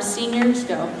let our seniors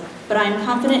go, but I am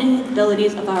confident in the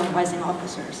abilities of our rising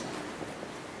officers.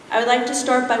 I would like to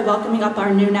start by welcoming up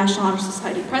our new National Honor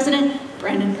Society President,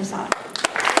 Brandon Prasad.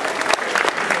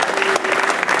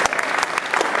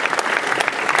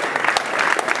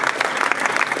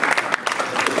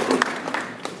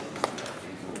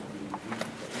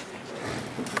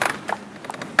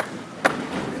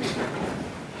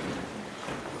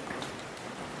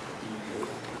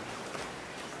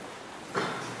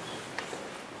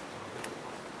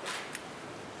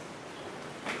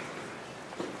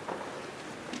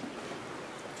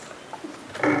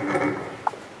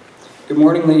 Good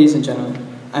morning, ladies and gentlemen.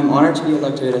 I'm honored to be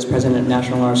elected as President of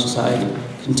National Honor Society,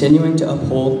 continuing to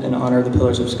uphold and honor the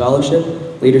pillars of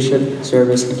scholarship, leadership,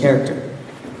 service, and character.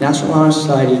 National Honor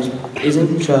Society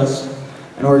isn't just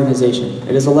an organization.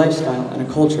 It is a lifestyle and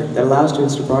a culture that allows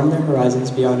students to broaden their horizons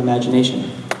beyond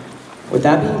imagination. With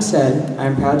that being said, I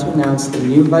am proud to announce the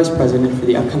new Vice President for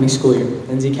the upcoming school year,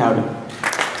 Lindsay Cowden.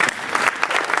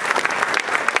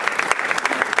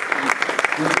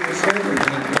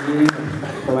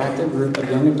 Proactive group of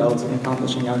young adults in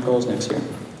accomplishing our goals next year.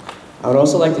 I would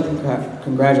also like to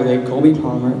congratulate Colby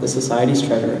Palmer, the Society's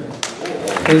treasurer.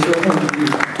 His role will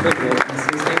be pivotal in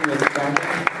assisting with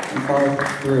tracking and follow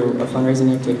through of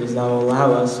fundraising activities that will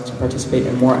allow us to participate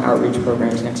in more outreach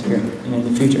programs next year and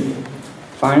in the future.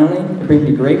 Finally, it brings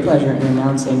me great pleasure in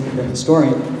announcing the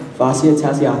historian, Vasia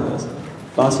Tasiapos.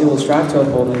 Vasia will strive to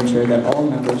uphold and ensure that all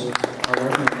members are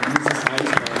working in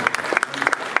society's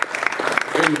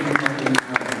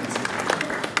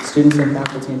students and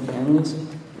faculty and families.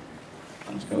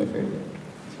 I'm just going to wait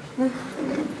for you.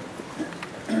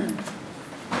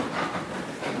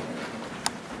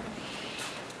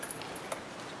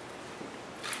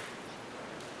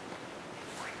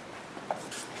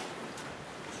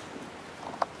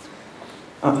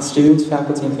 Students,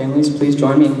 faculty, and families, please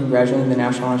join me in congratulating the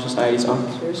National Honor Society's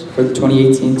officers for the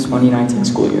 2018-2019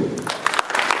 school year.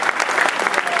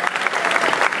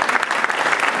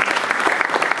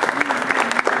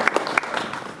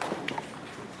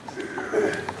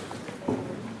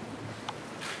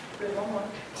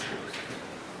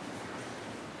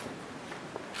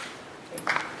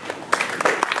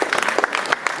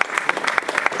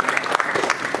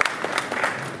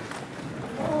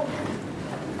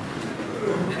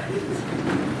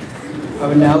 I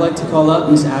would now like to call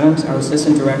up Ms. Adams, our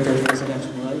Assistant Director of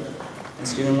Residential Life and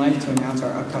Student Life, to announce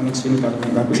our upcoming student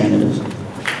government representatives.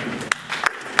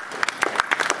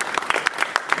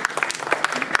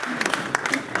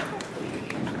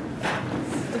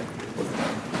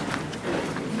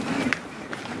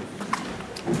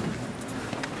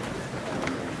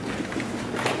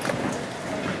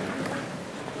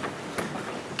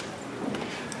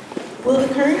 Will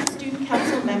the current student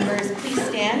council members please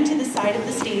stand to the side of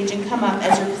the stage and come up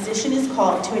as your position is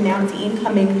called to announce the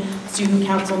incoming student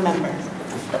council members.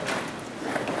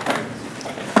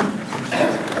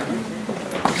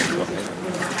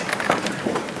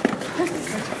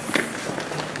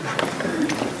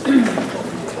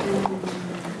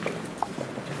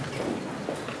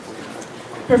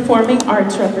 Performing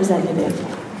arts representative.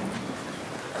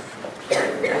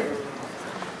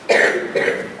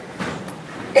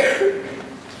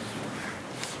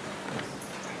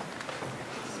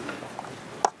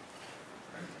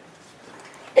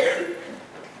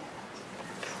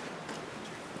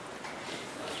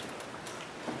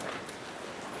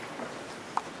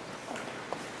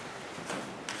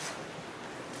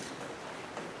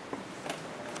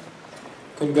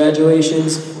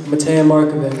 Congratulations, Mateja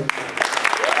Markovic.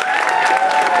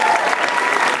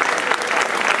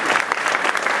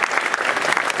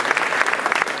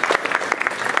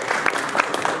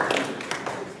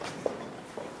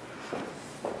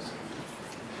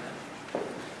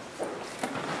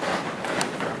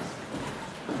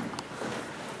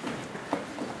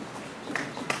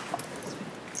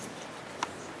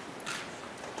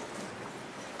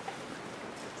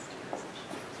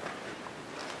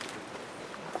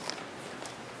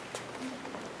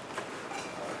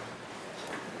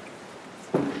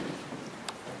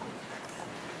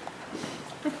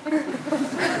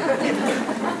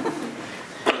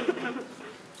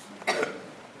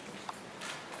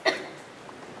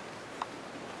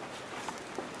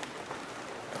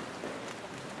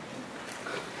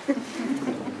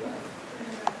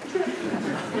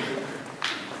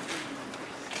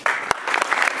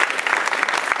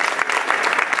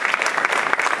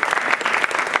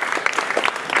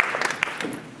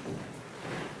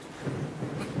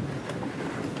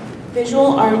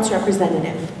 Visual arts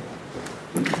representative.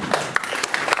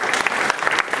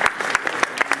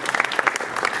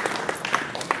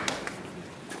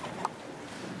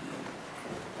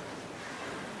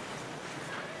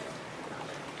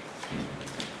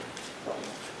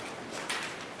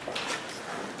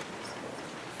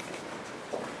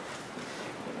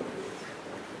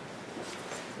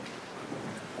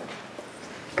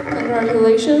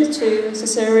 Congratulations to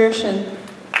Cecilia Shin.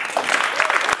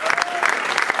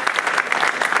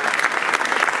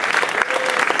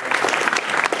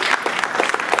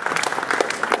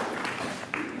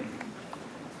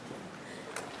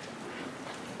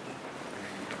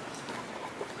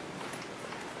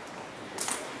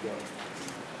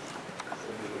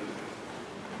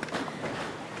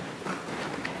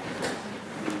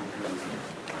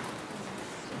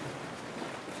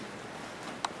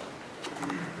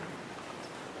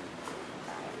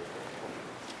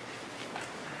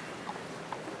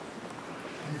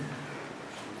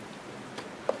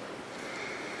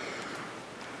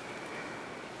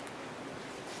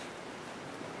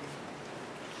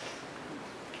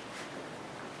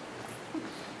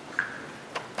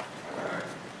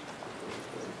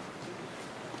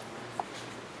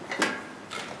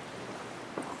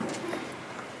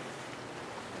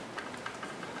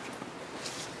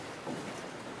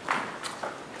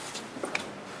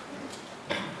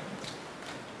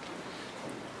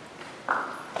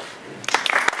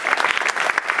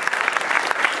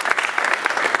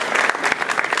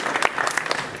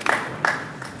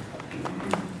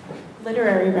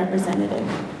 Literary representative.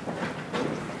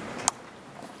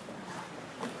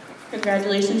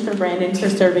 Congratulations for Brandon for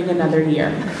serving another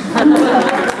year.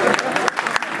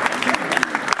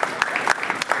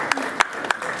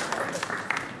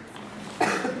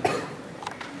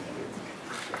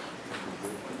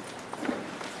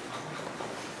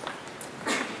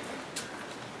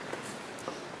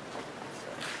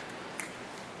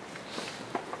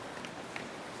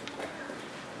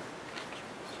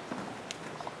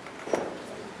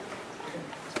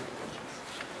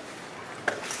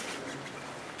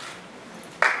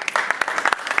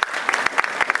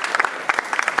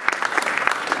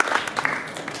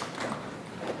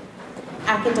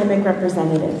 Academic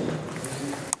Representative.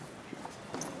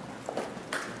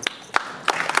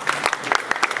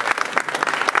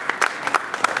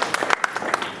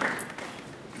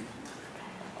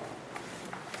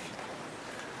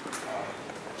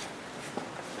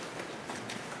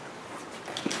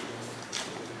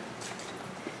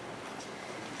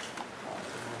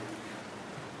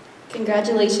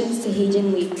 Congratulations to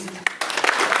Hayden Lee.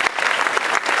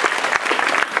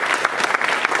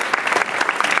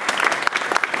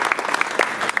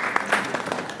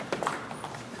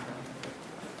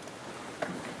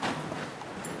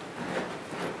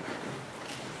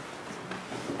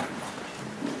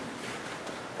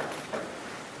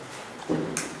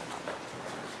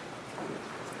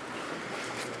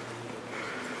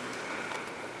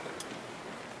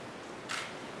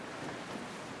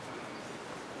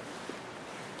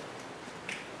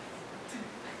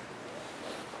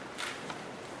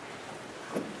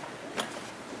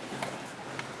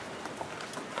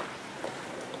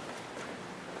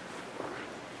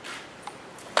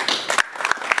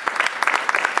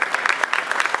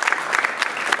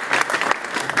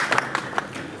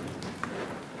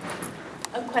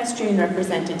 Equestrian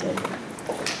Representative.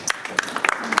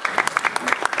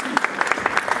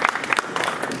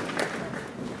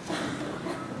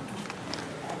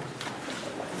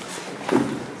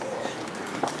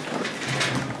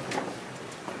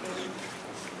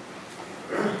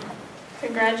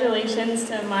 Congratulations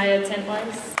to Maya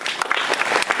Tintweiss.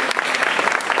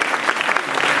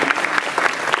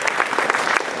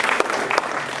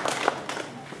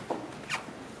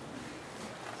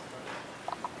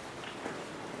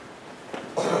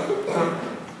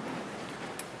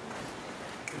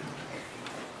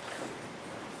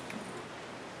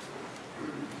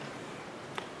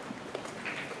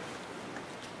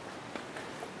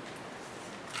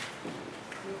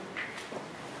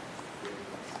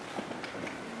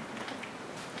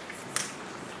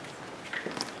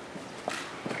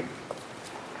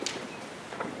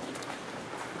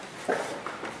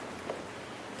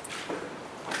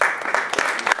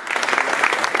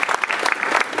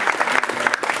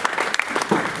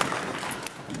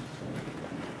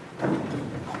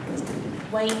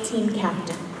 White Team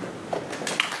Captain.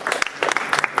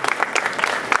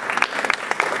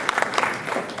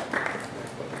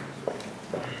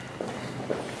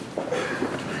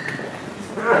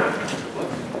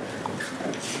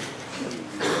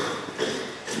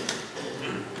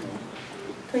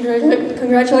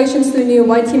 Congratulations to the new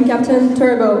White Team Captain,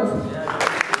 Turbo.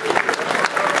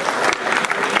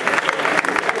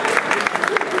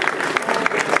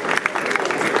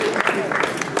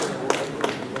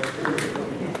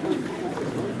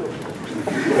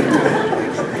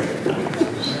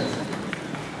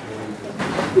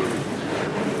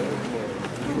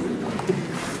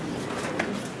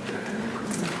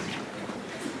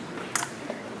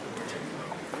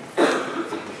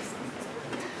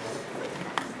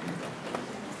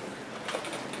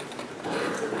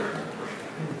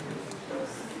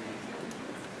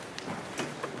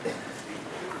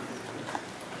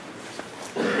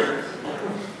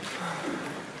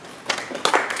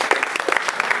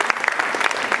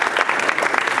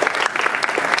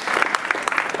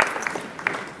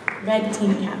 Red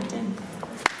Team Captain.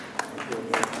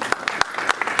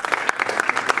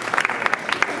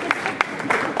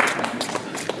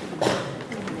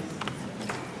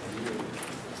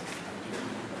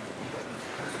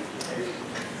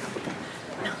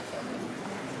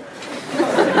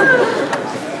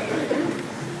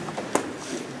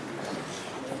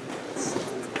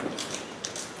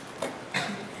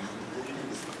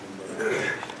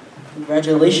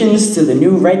 Congratulations to the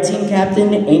new Red Team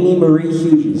Captain, Amy Marie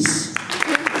Hughes.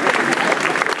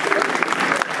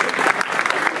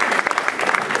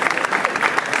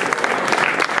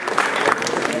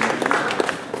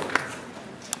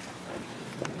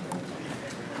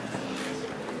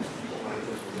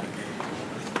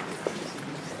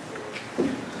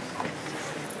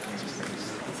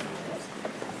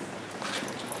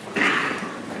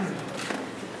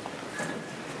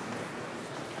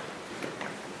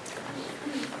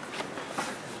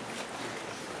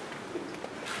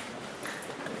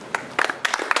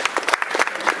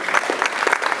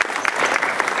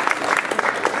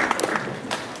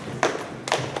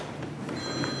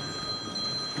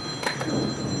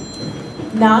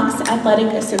 Knox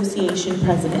Athletic Association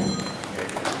President.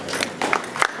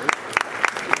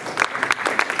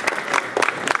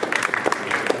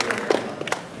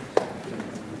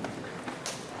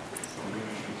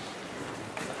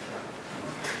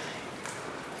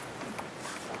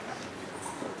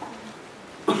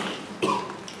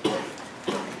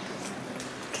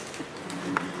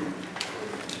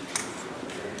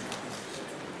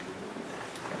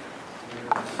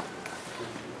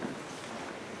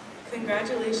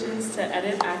 Congratulations to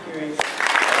Edit Accurate.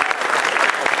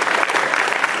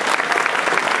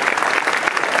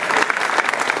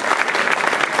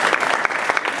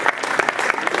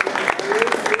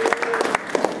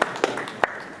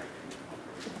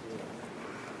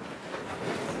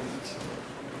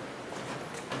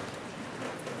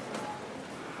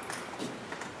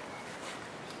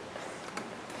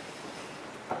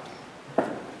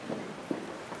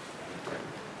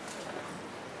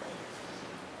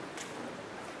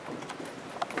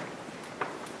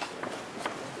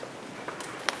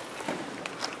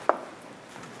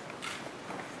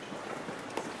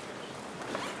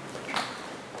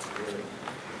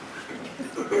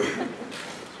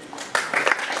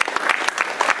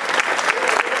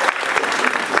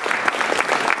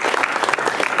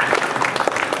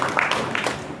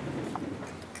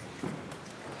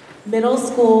 Middle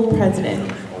School President.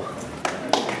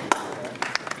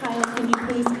 Kyle, can you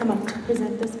please come up to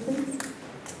present this, please?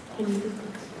 Can you please?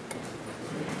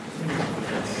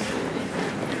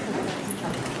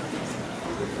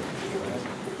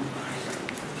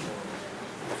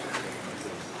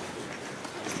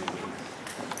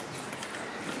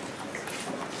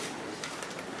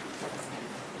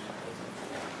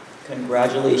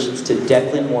 Congratulations to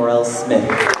Declan Morrell Smith.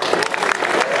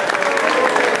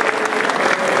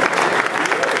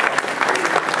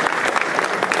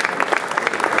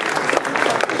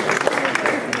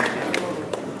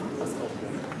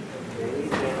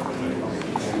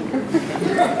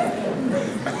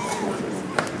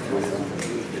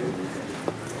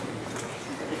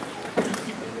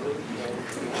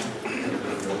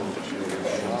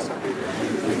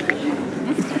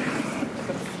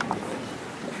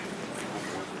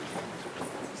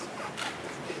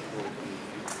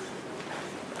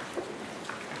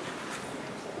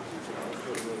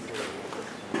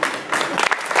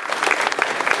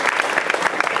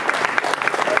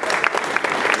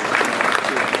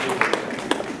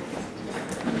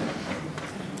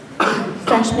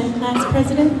 Freshman Class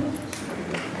President.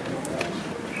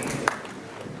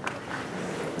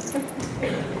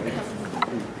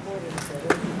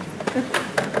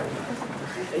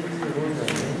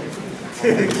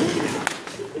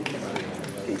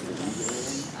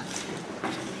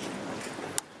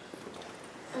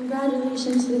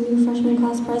 Congratulations to the new freshman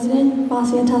class president,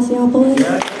 Basia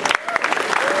Tasiopoulos.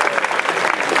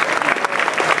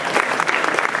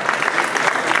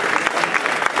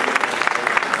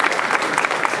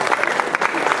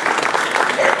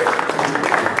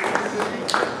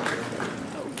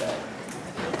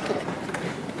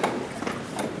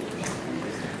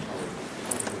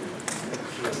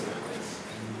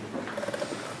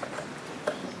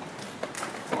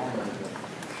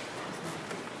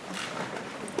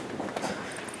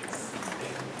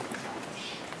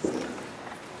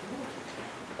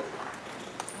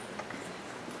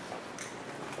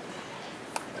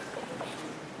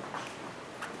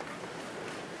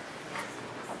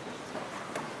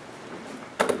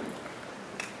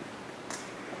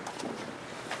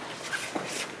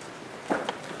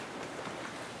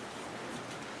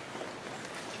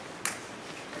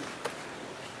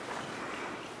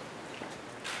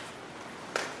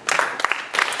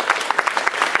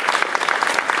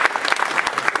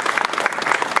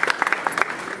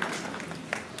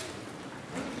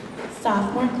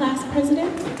 Sophomore Class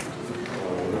President.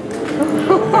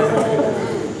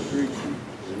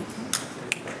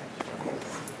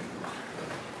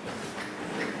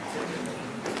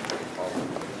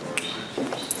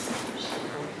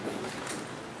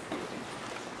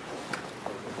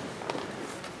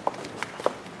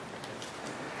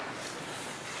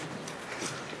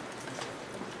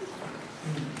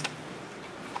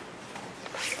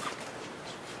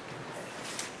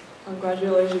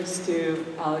 Congratulations to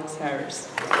Alex Harris.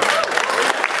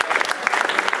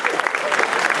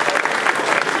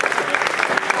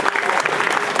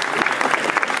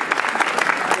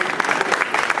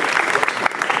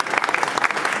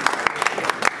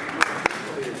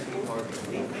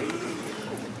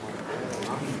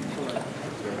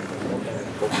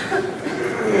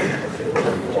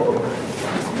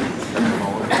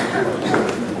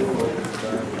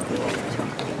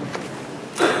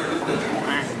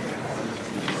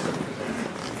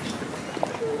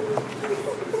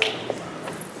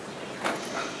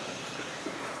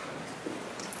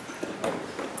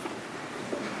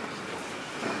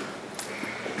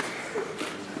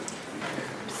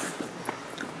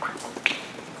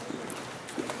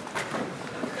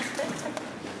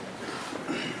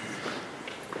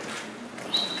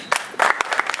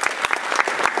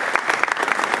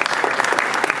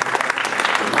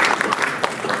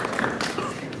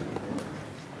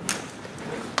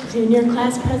 Junior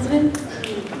class president.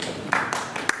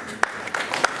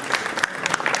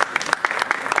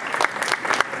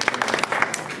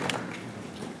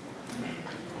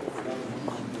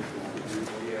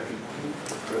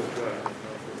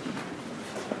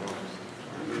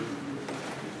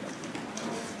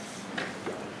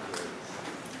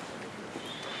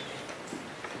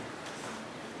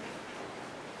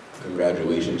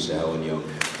 Congratulations to Helen Young.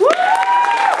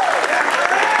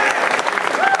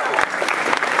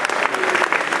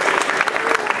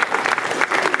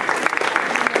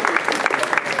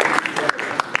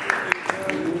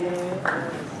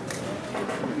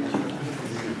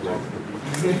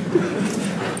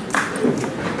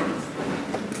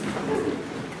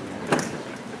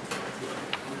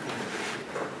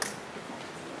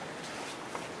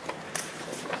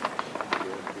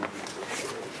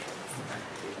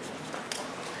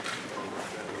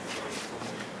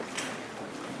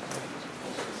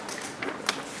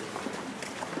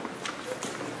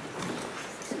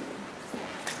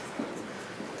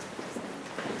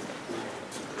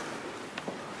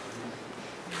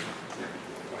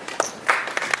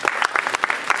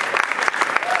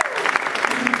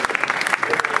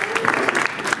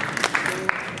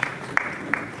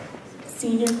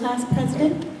 Senior class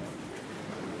president.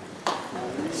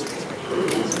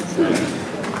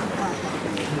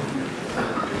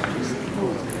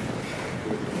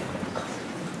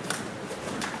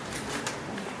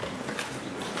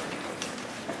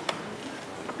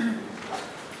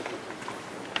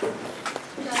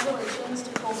 Congratulations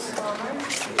to Colby Palmer.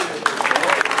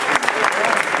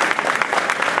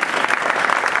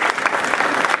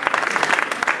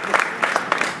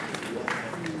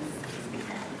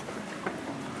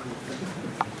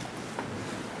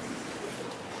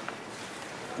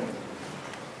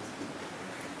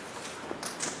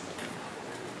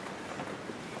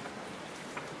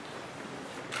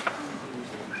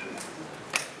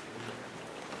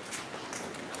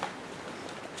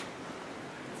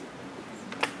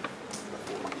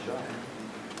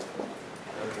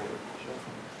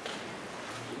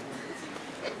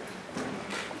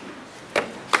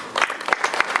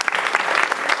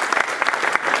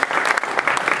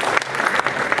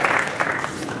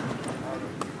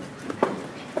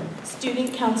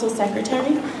 Student council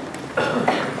secretary.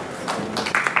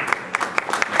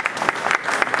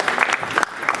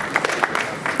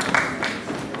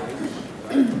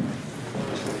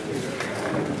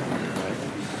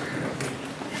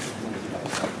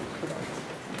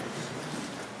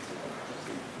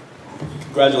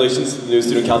 Congratulations to the new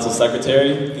student council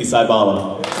secretary, Isai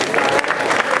Bala.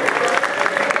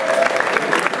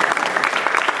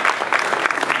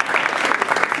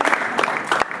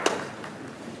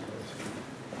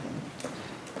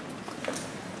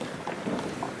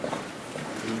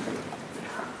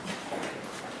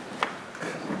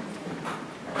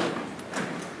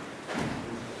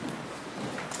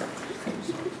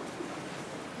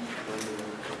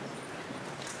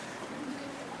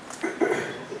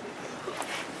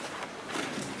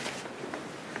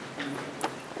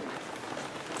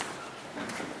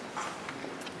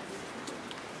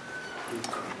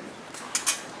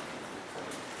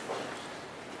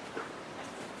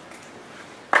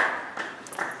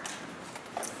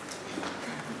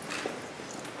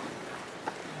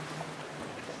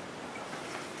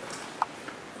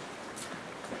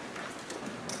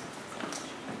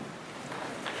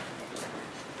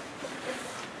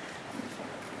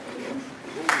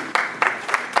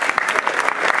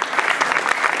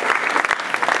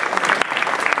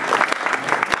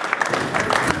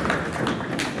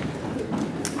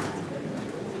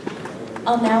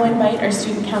 I'll now invite our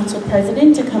student council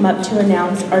president to come up to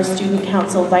announce our student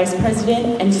council vice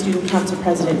president and student council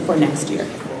president for next year.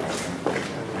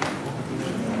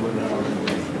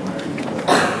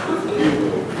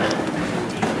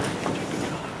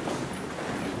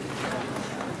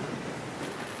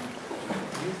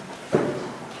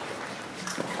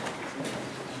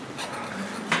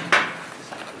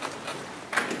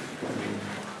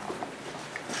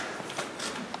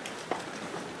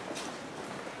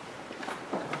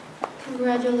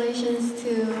 Congratulations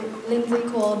to Lindsay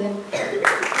Colden.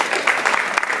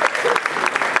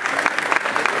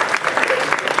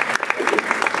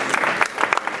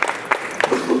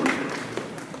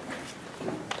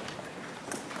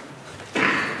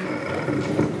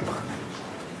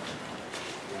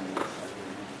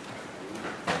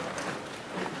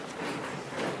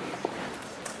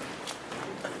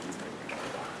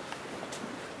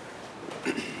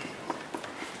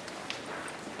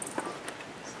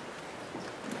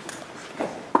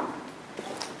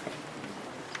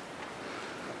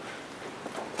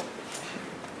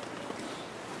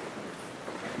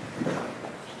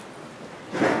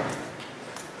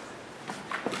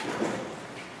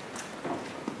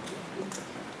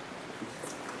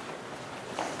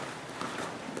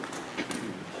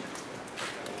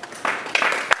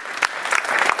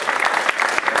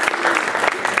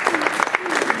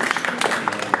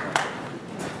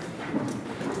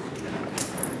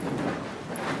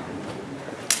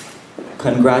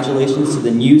 Congratulations to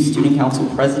the new Student Council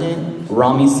President,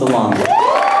 Rami Salam.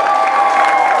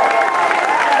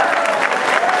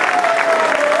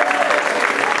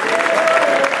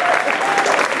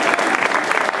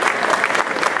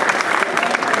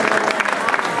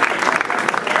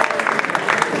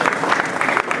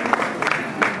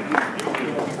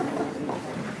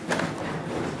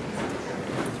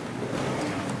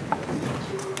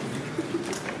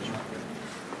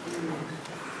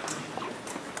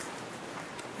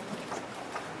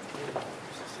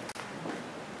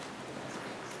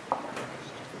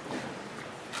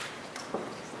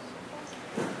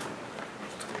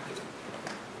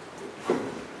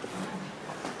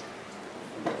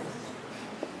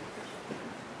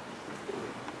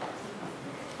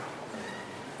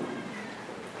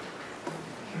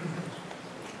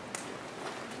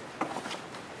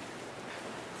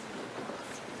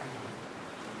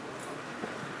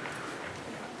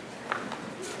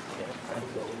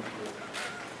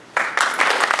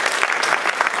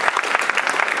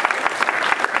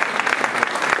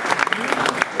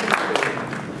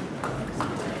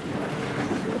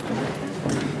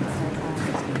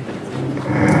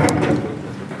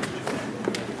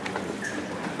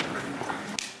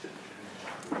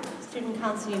 Student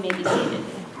Council, you may be seated.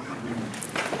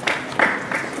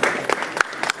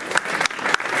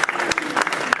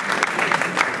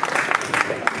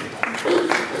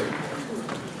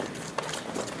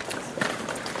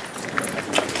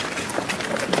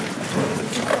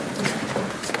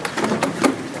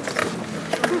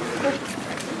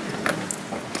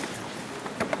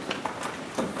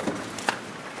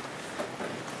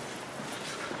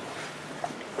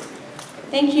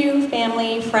 Thank you,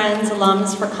 family, friends,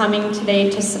 alums, for coming today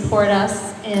to support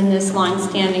us in this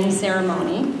long-standing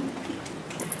ceremony.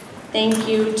 Thank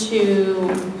you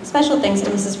special thanks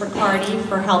to Mrs. Riccardi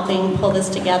for helping pull this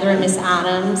together, and Ms.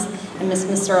 Adams and Ms.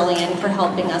 Maserlian for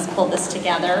helping us pull this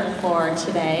together for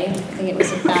today. I think it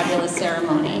was a fabulous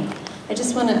ceremony. I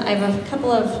have a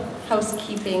couple of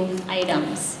housekeeping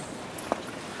items.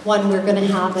 One, we're going to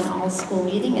have an all-school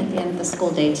meeting at the end of the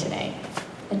school day today.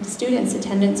 Students'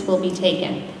 attendance will be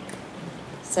taken.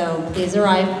 So please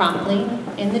arrive promptly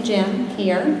in the gym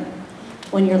here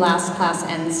when your last class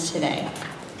ends today.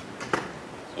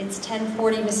 It's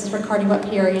 10:40, Mrs. Riccardi, what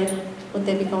period would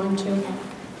they be going to?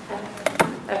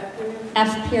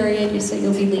 F period, so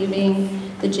you'll be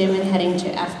leaving the gym and heading to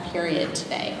F period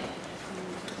today.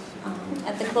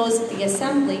 At the close of the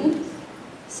assembly,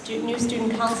 new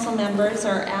student council members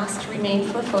are asked to remain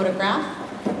for a photograph.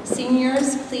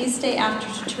 Seniors, please stay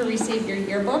after to receive your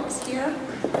yearbooks here.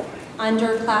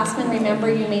 Underclassmen,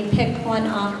 remember you may pick one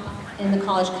up in the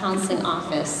college counseling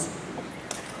office.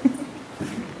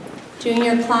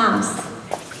 Junior class,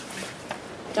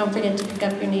 don't forget to pick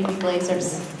up your navy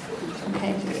blazers,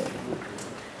 okay?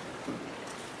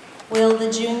 Will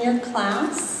the junior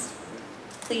class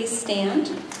please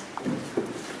stand?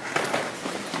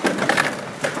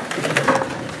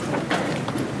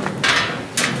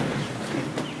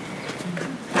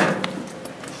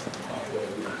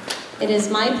 It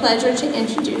is my pleasure to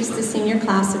introduce the senior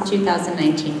class of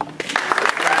 2019.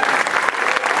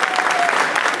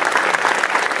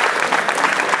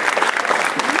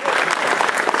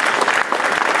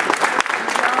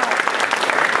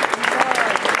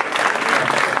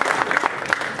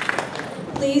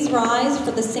 Please rise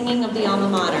for the singing of the alma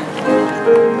mater.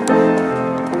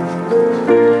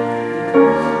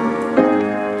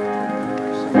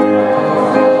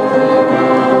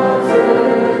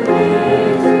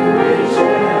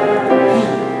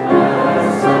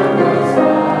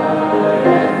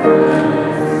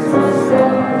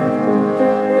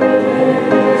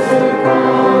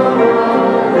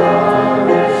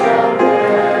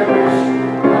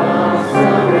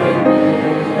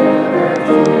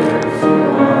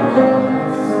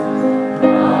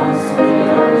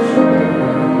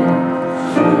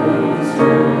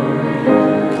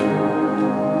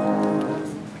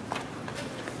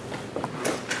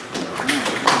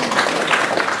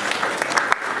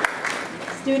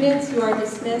 Students, you are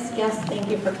dismissed. Yes, thank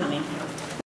you for coming.